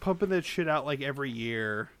right. They were pumping that shit out like every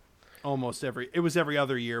year. Almost every. It was every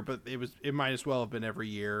other year, but it might as well have been every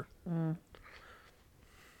year.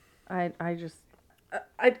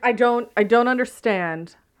 I don't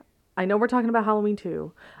understand. I know we're talking about Halloween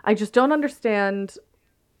 2. I just don't understand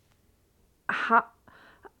how.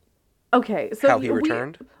 Okay, so How he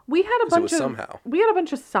returned? We had a 'Cause it bunch was of somehow. we had a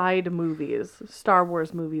bunch of side movies, Star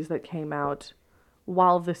Wars movies that came out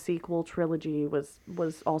while the sequel trilogy was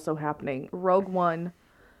also happening. Rogue One,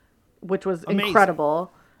 which was Amazing.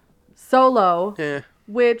 incredible. Solo, Yeah.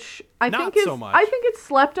 which I Not think is so much. I think it's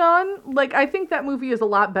slept on. Like, I think that movie is a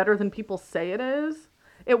lot better than people say it is.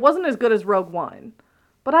 It wasn't as good as Rogue One,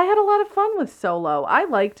 but I had a lot of fun with Solo. I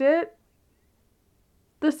liked it.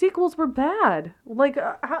 The sequels were bad. Like,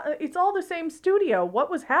 it's all the same studio.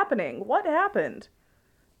 What was happening? What happened?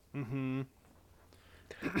 Well,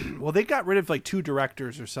 they got rid of like two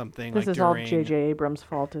directors or something. This like is all during... J.J. Abrams'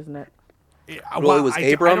 fault, isn't it? Well, it was I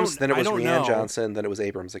Abrams, don't- then it I was don't Rian know. Johnson, then it was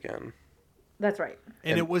Abrams again. That's right.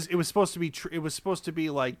 And it was supposed to be it was supposed to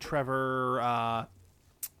be like Trevor.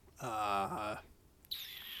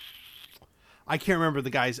 I can't remember the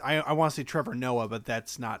guy's. I want to say Trevor Noah, but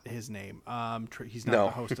that's not his name. He's not No.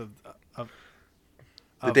 the host of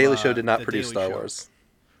The Daily Show did not The produce Daily Star Show. Wars.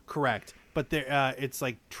 Correct, but there, it's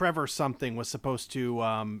like Trevor something was supposed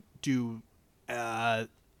to do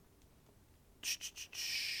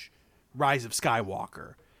Rise of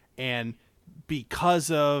Skywalker, and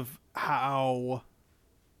because of how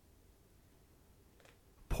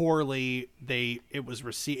poorly it was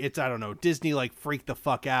received. It's, I don't know, Disney like freaked the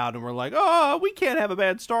fuck out and we're like, oh, we can't have a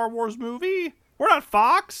bad Star Wars movie. We're not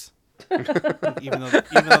Fox. even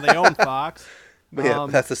though they own Fox. But yeah,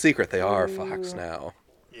 that's the secret. They are Fox now.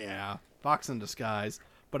 Yeah, Fox in disguise.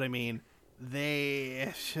 But I mean,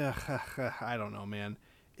 I don't know, man.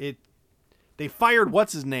 They fired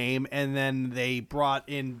what's his name, and then they brought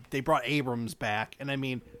Abrams back, and I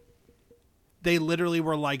mean, they literally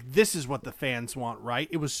were like, "This is what the fans want, right?"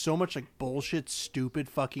 It was so much like bullshit, stupid,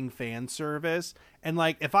 fucking fan service, and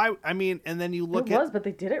like and then you look but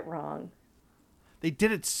they did it wrong. They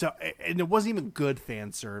did it and it wasn't even good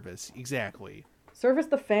fan service. Exactly. Service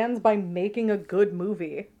the fans by making a good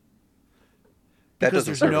movie. That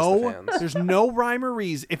doesn't service the fans. There's no rhyme or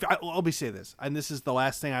reason. Let me say this, and this is the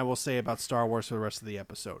last thing I will say about Star Wars for the rest of the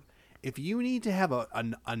episode. If you need to have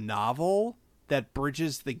a novel that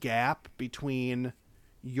bridges the gap between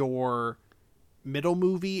your middle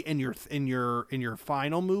movie and your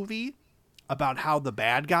final movie about how the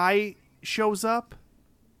bad guy shows up,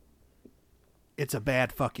 it's a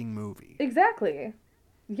bad fucking movie. Exactly.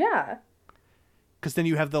 Yeah. Because then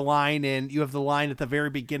you have the line at the very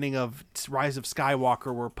beginning of Rise of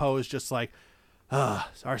Skywalker where Poe's just like,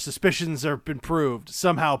 our suspicions have been proved.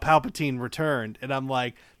 Somehow Palpatine returned. And I'm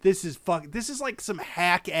like, this is like some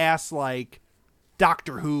hack ass like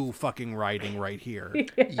Doctor Who fucking writing right here.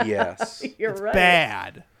 Yeah, yes. You're right.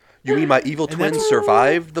 Bad. You mean my evil twin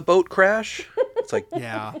survived the boat crash? It's like,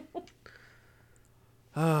 yeah.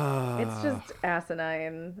 It's just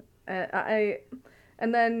asinine.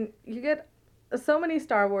 And then you get so many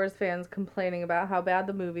Star Wars fans complaining about how bad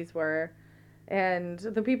the movies were, and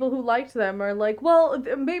the people who liked them are like, well,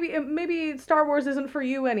 maybe Star Wars isn't for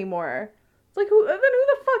you anymore. It's like, who the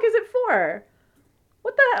fuck is it for?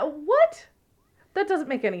 What? That doesn't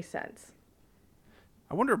make any sense.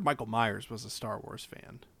 I wonder if Michael Myers was a Star Wars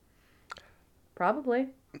fan. Probably.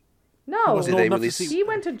 No, did they release? He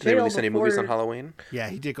went to jail. Did they release any before, movies on Halloween? Yeah,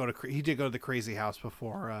 he did go to the crazy house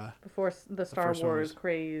before the Star first one Wars was-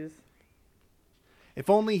 craze. If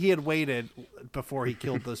only he had waited before he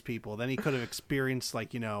killed those people, then he could have experienced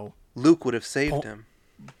Luke would have saved him.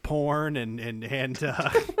 porn and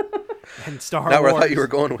Star Not Wars. where I thought you were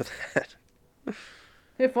going with that.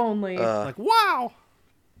 If only. Like, wow!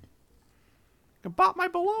 I can bop my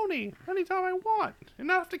baloney anytime I want and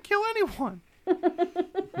not have to kill anyone.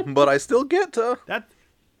 But I still get to.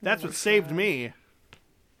 That's what saved me.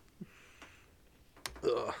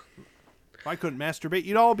 Ugh. If I couldn't masturbate,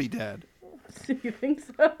 you'd all be dead. Do you think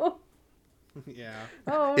so? Yeah.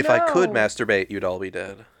 Oh, If no. I could masturbate, you'd all be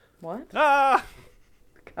dead. What? Ah!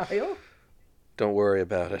 Kyle? Don't worry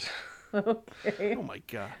about it. Okay. Oh my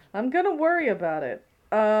god. I'm gonna worry about it.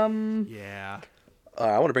 Yeah.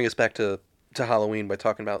 I want to bring us back to Halloween by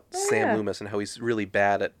talking about Sam yeah. Loomis and how he's really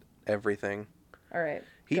bad at everything. All right.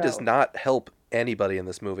 He go. does not help anybody in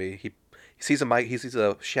this movie. He sees a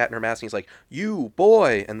Shatner mask and he's like, "You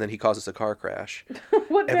boy," and then he causes a car crash.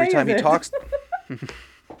 What Every day time is he it? talks,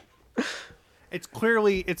 It's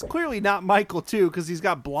clearly not Michael too, because he's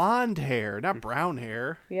got blonde hair, not brown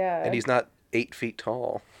hair. Yeah. and he's not 8 feet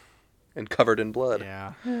tall and covered in blood.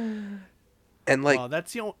 Yeah. And like Well,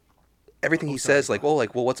 that's the only. everything he sorry, says, like, well,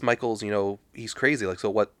 what's Michael's? He's crazy. Like, so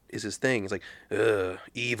what is his thing? He's like,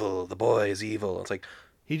 evil. The boy is evil. It's like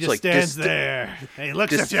He it's just like stands there and he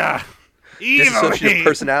looks dis- at you. dissociative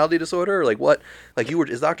personality disorder. Or like what? Like you were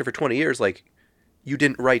his doctor for 20 years. Like you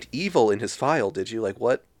didn't write evil in his file, did you? Like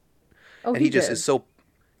what? Oh, And he just did. is so.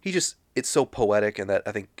 It's so poetic, and that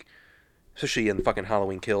I think, especially in fucking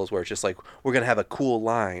Halloween Kills, where it's just like we're gonna have a cool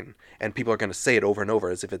line, and people are gonna say it over and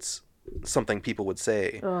over as if it's something people would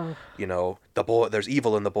say. Ugh. The boy. There's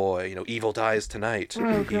evil in the boy. Evil dies tonight.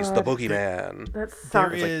 Oh, He's the God. boogeyman. That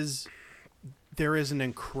There sucks. there is an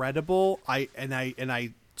incredible. I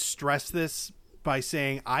stress this by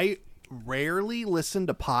saying I rarely listen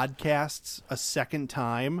to podcasts a second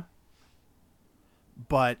time,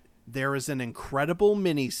 but there is an incredible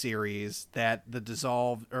miniseries that The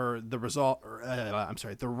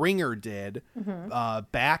Ringer did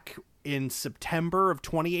back in September of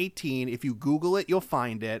 2018. If you Google it, you'll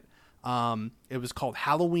find it. It was called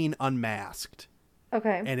Halloween Unmasked.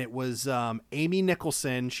 Okay. And it was Amy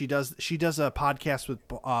Nicholson. She does a podcast with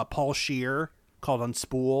Paul Scheer called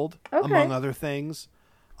Unspooled, Okay. among other things.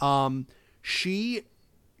 She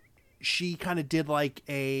kind of did like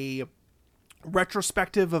a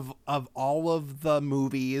retrospective of all of the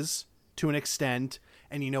movies to an extent,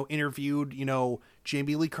 and interviewed.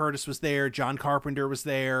 Jamie Lee Curtis was there, John Carpenter was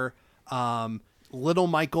there, Little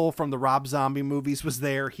Michael from the Rob Zombie movies was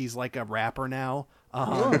there. He's like a rapper now.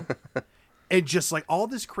 And just like all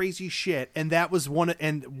this crazy shit. And that was one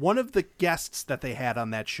of the guests that they had on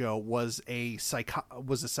that show was a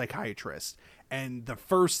psychiatrist. And the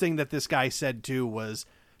first thing that this guy said too was,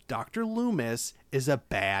 Dr. Loomis is a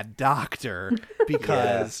bad doctor,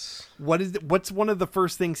 because what's one of the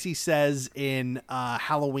first things he says in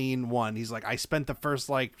Halloween 1? He's like, I spent the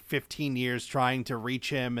first 15 years trying to reach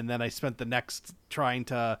him, and then I spent the next trying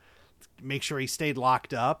to make sure he stayed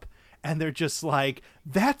locked up. And they're just like,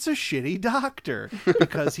 that's a shitty doctor,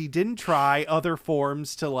 because he didn't try other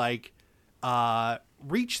forms to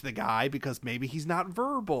reach the guy, because maybe he's not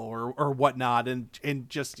verbal or whatnot. And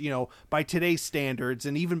just, by today's standards,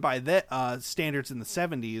 and even by the standards in the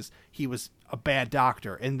 70s, he was a bad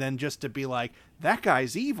doctor. And then just to be like, that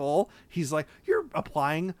guy's evil. He's like, you're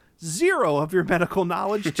applying 0 of your medical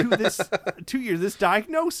knowledge to this, this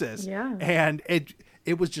diagnosis. Yeah. And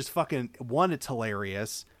it was just fucking, one, it's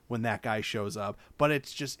hilarious when that guy shows up, but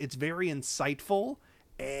it's very insightful,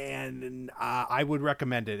 and I would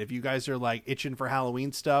recommend it if you guys are itching for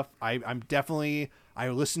Halloween stuff. I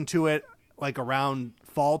listen to it around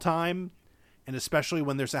fall time, and especially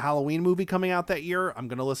when there's a Halloween movie coming out that year, I'm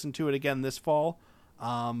gonna listen to it again this fall.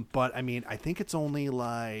 But I mean, I think it's only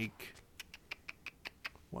 1,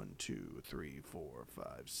 2, 3, 4, 5,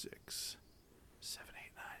 6, 7, 8,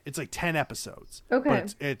 9. It's 10 episodes. Okay.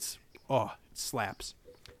 But it slaps.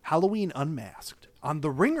 Halloween Unmasked on the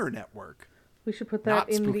Ringer Network. We should put Not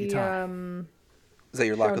that in spooky the time. Is that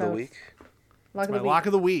your show lock of the notes. week? Lock of My the lock week.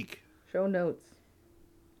 of the week. Show notes.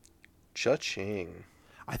 Cha-ching.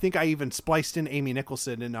 I think I even spliced in Amy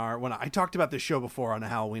Nicholson when I talked about this show before on a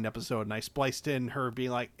Halloween episode, and I spliced in her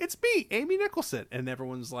being like, it's me, Amy Nicholson. And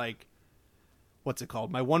everyone's like, what's it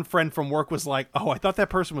called? My one friend from work was like, oh, I thought that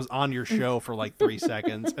person was on your show for 3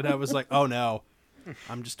 seconds. And I was like, oh no,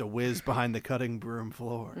 I'm just a whiz behind the cutting broom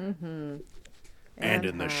floor. Mm-hmm. And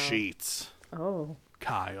in the sheets. Oh.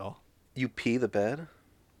 Kyle. You pee the bed?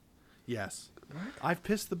 Yes. I've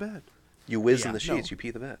pissed the bed. You whiz in Yeah, the sheets, no. you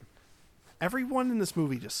pee the bed. Everyone in this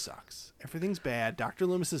movie just sucks. Everything's bad. Dr.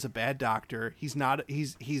 Loomis is a bad doctor. He's not.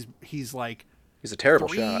 He's like. He's a terrible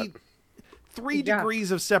shot. 3 degrees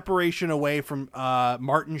of separation away from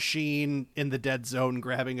Martin Sheen in the Dead Zone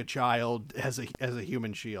grabbing a child as a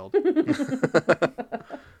human shield. It's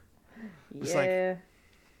Yeah.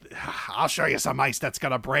 I'll show you some ice that's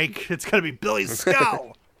gonna break. It's gonna be Billy's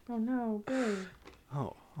skull. Oh no, Billy.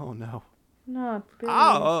 Oh no. Not Billy.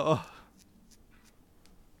 Oh.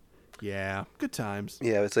 Yeah, good times.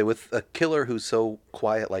 Yeah, it's with a killer who's so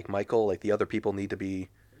quiet like Michael, the other people need to be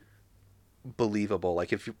believable.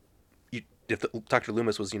 If Dr.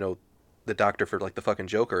 Loomis was, the doctor for the fucking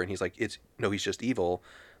Joker, and he's like, he's just evil.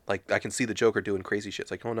 I can see the Joker doing crazy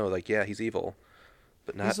shit. It's oh no, yeah, he's evil.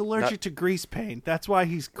 But not, he's allergic to grease paint. That's why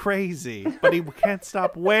he's crazy. But he can't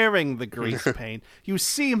stop wearing the grease paint. You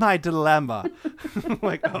see my dilemma.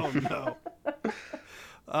 Oh no.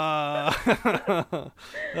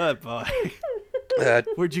 Oh boy.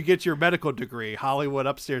 Where'd you get your medical degree? Hollywood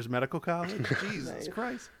Upstairs Medical College? Jesus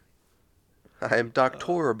Christ. I am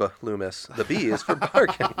Dr. Loomis. The B is for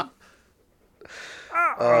bargain.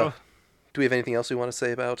 Do we have anything else we want to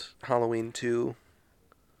say about Halloween 2?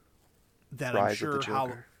 That Rise I'm of sure the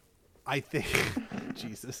Joker? I think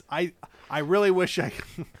Jesus. I really wish I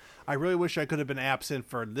could have been absent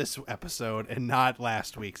for this episode and not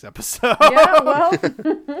last week's episode. Yeah, well,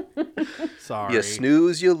 Sorry. You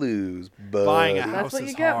snooze, you lose. Buying a Buddy. house that's what is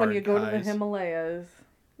you get when hard, you go to the guys. Himalayas.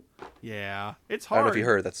 Yeah, it's I hard. don't know if you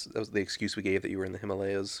heard. That was the excuse we gave, that you were in the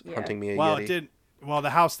Himalayas Yeah. hunting me a Well, Yeti. it did. Well,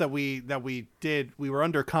 the house that we did, we were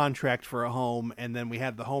under contract for a home, and then we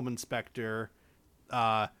had the home inspector.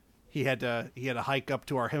 He had to hike up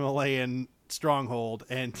to our Himalayan stronghold,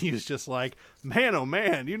 and he was just like, man, oh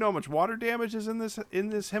man, you know how much water damage is in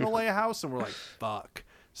this Himalaya house? And we're like, fuck.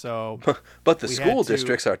 So, But the we school had to-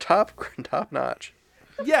 districts are top notch.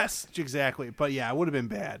 yes, exactly. But yeah, it would have been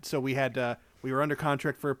bad. So we were under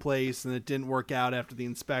contract for a place, and it didn't work out after the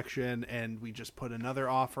inspection, and we just put another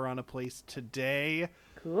offer on a place today.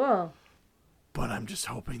 Cool. But I'm just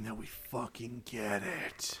hoping that we fucking get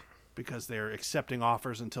it, because they're accepting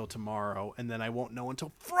offers until tomorrow, and then I won't know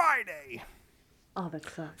until Friday. Oh, that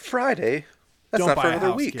sucks. Friday? That's Don't not buy for a another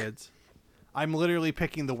house, week. kids. I'm literally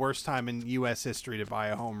picking the worst time in U.S. history to buy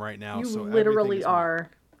a home right now. You so literally everything's- are.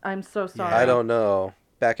 I'm so sorry. I don't know.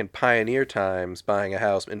 Back in pioneer times, buying a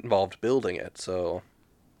house involved building it, so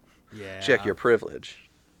Yeah. check your privilege.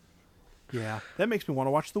 Yeah. That makes me want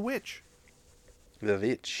to watch The Witch. The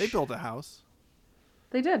Witch. They built a house.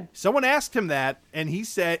 They did. Someone asked him that, and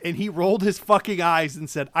he rolled his fucking eyes and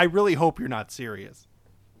said, I really hope you're not serious.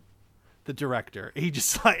 the director. He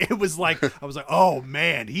just like it was like I was like, oh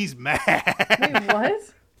man, he's mad. Wait, what?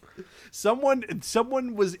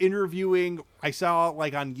 Someone was interviewing. I saw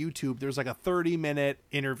like on YouTube. There's like a 30-minute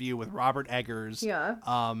interview with Robert Eggers. Yeah.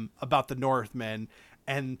 About the Northmen,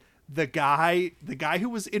 and the guy who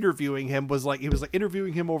was interviewing him was like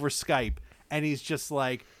interviewing him over Skype, and he's just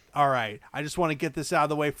like, all right, I just want to get this out of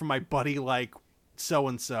the way from my buddy like so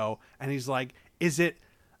and so, and he's like, is it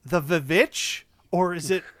the Vivitch or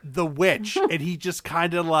is it the witch? And he just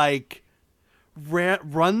kind of like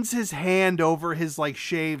runs his hand over his like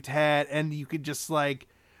shaved head, and you could just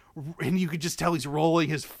tell he's rolling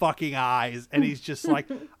his fucking eyes, and he's just like,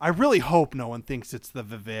 I really hope no one thinks it's the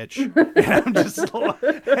Vivitch. And I'm just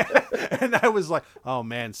like, and I was like, oh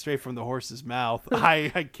man, straight from the horse's mouth.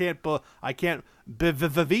 I can't believe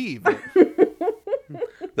it.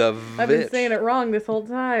 The I've been Vitch. saying it wrong this whole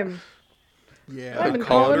time. Yeah, I've been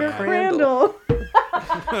calling calling her her Crandall.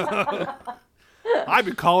 Crandall. I've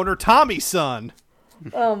been calling her Tommy's son.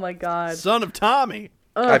 Oh my god. Son of Tommy.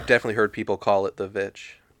 I've definitely heard people call it the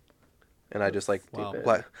Vitch, and I just like, Stupid.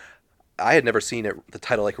 what? I had never seen the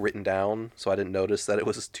title like written down, so I didn't notice that it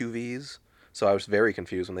was 2 V's. So I was very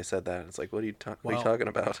confused when they said that. It's like, what are you talking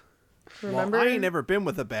about? Remember? Well, I ain't never been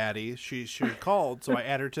with a baddie. She called, so I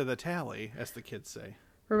add her to the tally, as the kids say.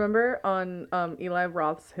 Remember on Eli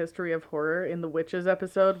Roth's History of Horror in the Witches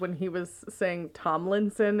episode when he was saying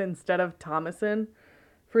Tomlinson instead of Thomason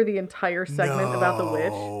for the entire segment about the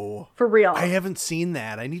witch? For real. I haven't seen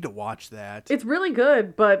that. I need to watch that. It's really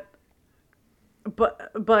good, but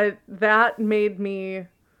that made me...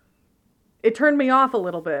 It turned me off a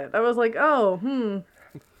little bit. I was like, oh,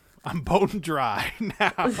 I'm bone dry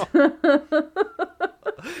now.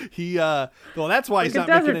 Well, that's why he's Like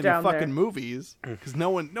a not making desert any down fucking there. movies, because no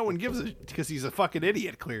one gives a, because he's a fucking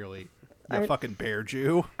idiot, clearly. You fucking bear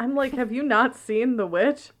Jew. I'm like, have you not seen The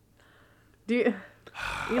Witch? Do you...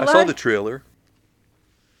 Eli? I saw the trailer.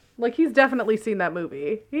 Like, he's definitely seen that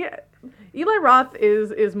movie. Eli Roth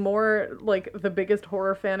is more, like, the biggest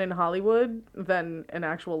horror fan in Hollywood than an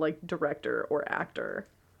actual, like, director or actor.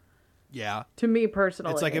 Yeah. To me,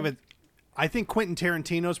 personally. It's like I think Quentin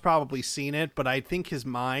Tarantino's probably seen it, but I think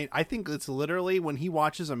it's literally when he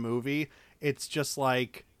watches a movie, it's just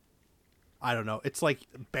like, I don't know. It's like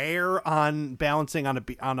bear on balancing on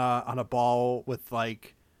a ball with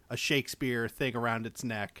like a Shakespeare thing around its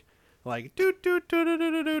neck, like do do do do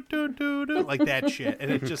do do do do do like that shit, and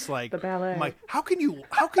it's just like, The ballet. I'm like, how can you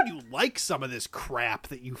like some of this crap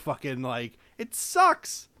that you fucking like? It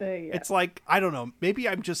sucks. Yeah. It's like, I don't know. Maybe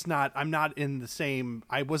I'm not in the same.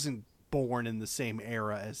 I wasn't born in the same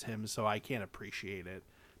era as him, so I can't appreciate it.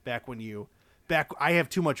 We have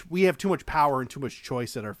too much power and too much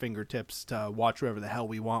choice at our fingertips to watch whatever the hell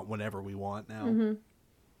we want whenever we want now. Mm-hmm.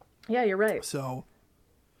 Yeah, you're right. So,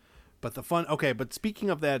 but speaking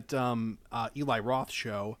of that Eli Roth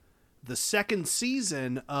show, the second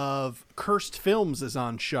season of Cursed Films is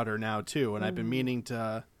on Shudder now too, and I've been meaning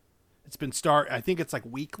to. It's been I think it's like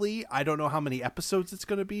weekly. I don't know how many episodes it's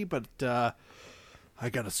going to be, but I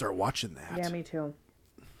got to start watching that. Yeah, me too.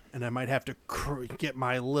 And I might have to get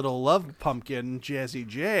my little love pumpkin, Jazzy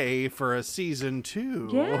J, for a season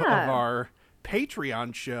 2 of our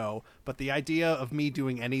Patreon show. But the idea of me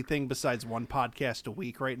doing anything besides one podcast a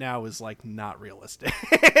week right now is like not realistic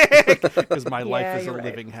because my life is a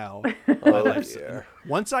living hell.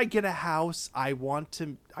 Once I get a house, I want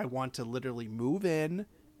to literally move in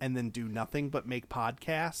and then do nothing but make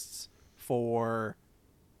podcasts for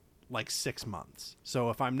like 6 months. So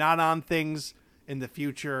if I'm not on things in the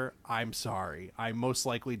future, I'm sorry. I'm most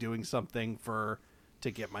likely doing something to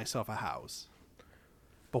get myself a house.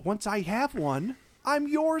 But once I have one, I'm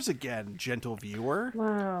yours again, gentle viewer.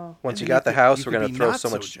 Wow. Once And you got the house, we're gonna gonna throw so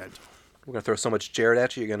much. gentle. We're gonna throw so much Jared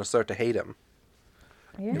at you. You're gonna start to hate him.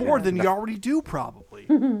 Yeah. More than you already do, probably.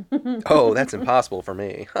 Oh, that's impossible for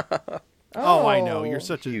me. Oh, I know. You're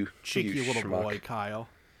such a You cheeky little schmuck. boy, Kyle.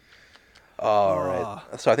 All right.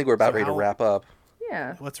 So I think we're about ready to wrap up.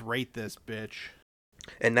 Yeah. Let's rate this bitch.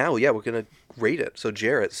 And now, yeah, we're going to rate it. So,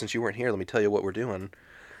 Jarrett, since you weren't here, let me tell you what we're doing.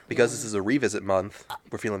 Because this is a revisit month,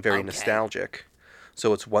 we're feeling very nostalgic.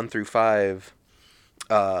 So it's 1 through 5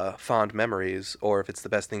 fond memories, or if it's the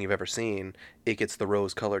best thing you've ever seen, it gets the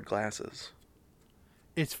rose-colored glasses.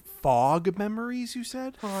 It's fog memories, you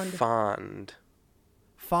said? Fond.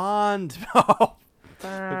 Fond. Oh.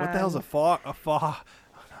 Like, what the hell's a fog?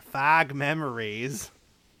 Fog memories.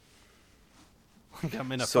 Like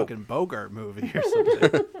I'm in a fucking Bogart movie or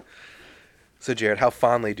something. So, Jared, how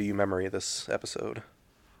fondly do you memory this episode?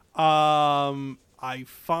 I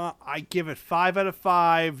give it 5 out of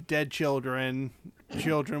 5 dead children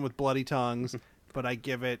with bloody tongues, but I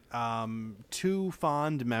give it 2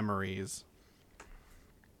 fond memories.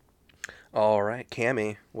 All right,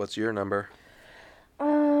 Cammy, what's your number?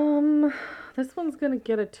 This one's gonna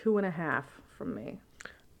get a 2.5 from me.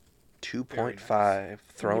 2.5,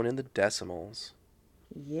 thrown in the decimals.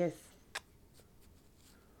 Yes.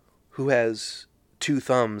 Who has 2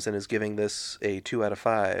 thumbs and is giving this a 2 out of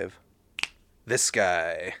 5? This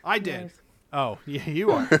guy. I did. Nice. Oh, yeah,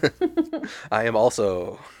 you are. I am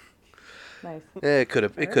also. Nice. It could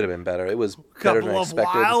have been better. It was better Couple than I of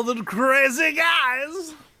expected. wild and crazy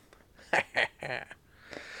guys.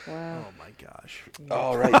 Wow. Oh my gosh.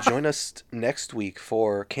 All right, join us next week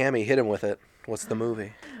for Cammy. Hit him with it. What's the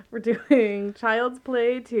movie? We're doing Child's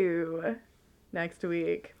Play 2 next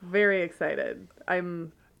week. Very excited.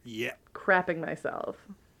 I'm Yeah. crapping myself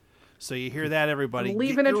So you hear that, everybody?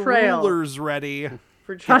 Leaving Get a your trail. rulers ready.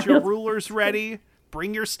 for Get your Child's rulers ready.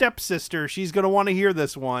 Bring your stepsister. She's gonna want to hear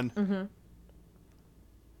this one. Mm-hmm.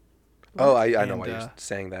 Oh, I know And, why you're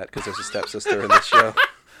saying that, because there's a stepsister in this show.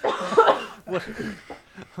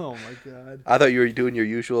 Oh my god. I thought you were doing your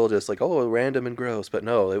usual, just like, oh, random and gross, but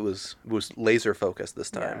no, it was laser focused this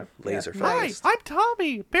time. Yeah, Laser yeah. Hi, focused. I'm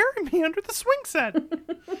Tommy. Bury me under the swing set.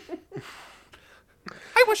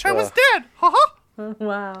 I wish I was dead. Ha ha.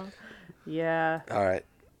 Wow. Yeah. All right,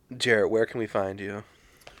 Jarrett, where can we find you?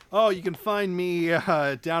 Oh, you can find me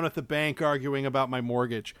down at the bank arguing about my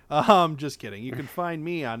mortgage. Just kidding. You can find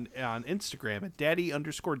me on Instagram at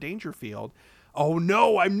daddy_Dangerfield. Oh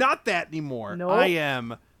no, I'm not that anymore. Nope. I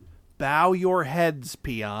am Bow Your Heads,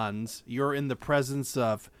 Peons. You're in the presence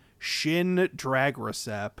of Shin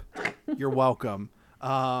Dragracep. You're welcome.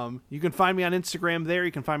 You can find me on Instagram there.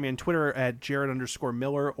 You can find me on Twitter at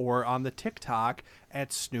Jared_Miller or on the TikTok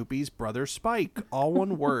at Snoopy's Brother Spike. All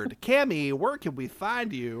one word. Cammy, where can we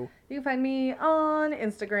find you? You can find me on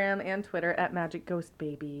Instagram and Twitter at Magic Ghost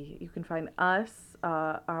Baby. You can find us,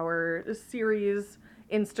 our series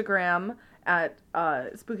Instagram at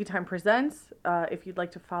Spooky Time Presents. If you'd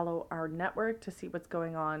like to follow our network to see what's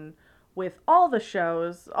going on with all the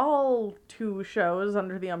shows, all 2 shows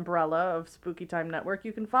under the umbrella of Spooky Time Network,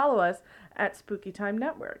 you can follow us at Spooky Time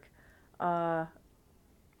Network.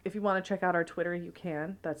 If you want to check out our Twitter, you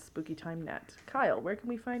can. That's Spooky Time Net. Kyle, where can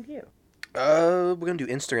we find you? We're gonna do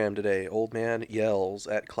Instagram today. Old man yells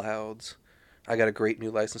at clouds. I got a great new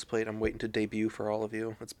license plate. I'm waiting to debut for all of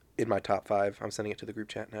you. It's in my top 5. I'm sending it to the group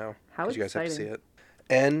chat now. How 'cause you guys have to see exciting. it.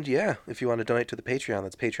 And yeah, if you want to donate to the Patreon,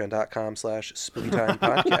 that's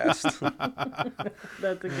patreon.com/spookytimepodcast.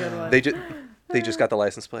 That's a good one. They just got the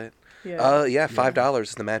license plate. Yeah. $5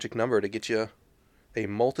 is the magic number to get you a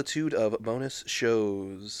multitude of bonus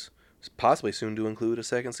shows. Possibly soon to include a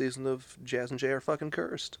 2nd season of Jazz and Jay Are Fucking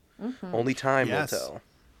Cursed. Mm-hmm. Only time Yes. will tell.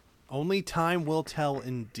 Only time will tell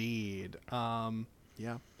indeed.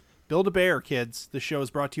 Yeah. Build-A-Bear, kids. The show is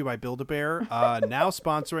brought to you by Build-A-Bear, now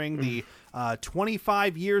sponsoring the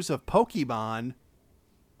 25 years of Pokemon.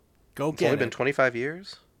 Go It's get only it. been 25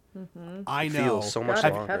 years? I It know. feels so much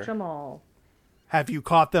Gotta longer. catch them all. Have you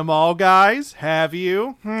caught them all, guys? Have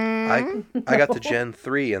you? I got to Gen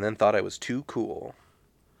 3 and then thought I was too cool.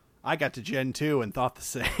 I got to Gen 2 and thought the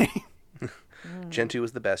same. Gen 2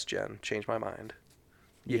 was the best gen. Changed my mind.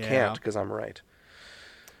 You Yeah. can't, because I'm right.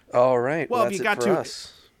 All right. Well, if that's you it got for to-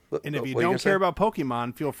 us. And if you What are don't gonna care say? about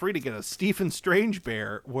Pokemon, feel free to get a Stephen Strange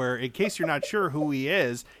Bear, where, in case you're not sure who he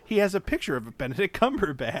is, he has a picture of a Benedict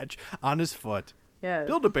Cumberbatch on his foot. Yes.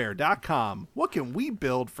 Build-A-Bear.com. What can we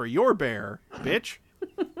build for your bear, bitch?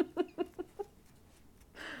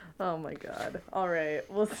 Oh my god. All right.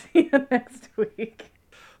 We'll see you next week.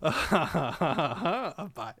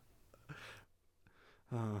 Bye.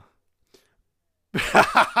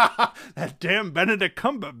 That damn Benedict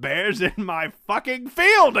Cumberbatch's in my fucking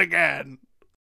field again.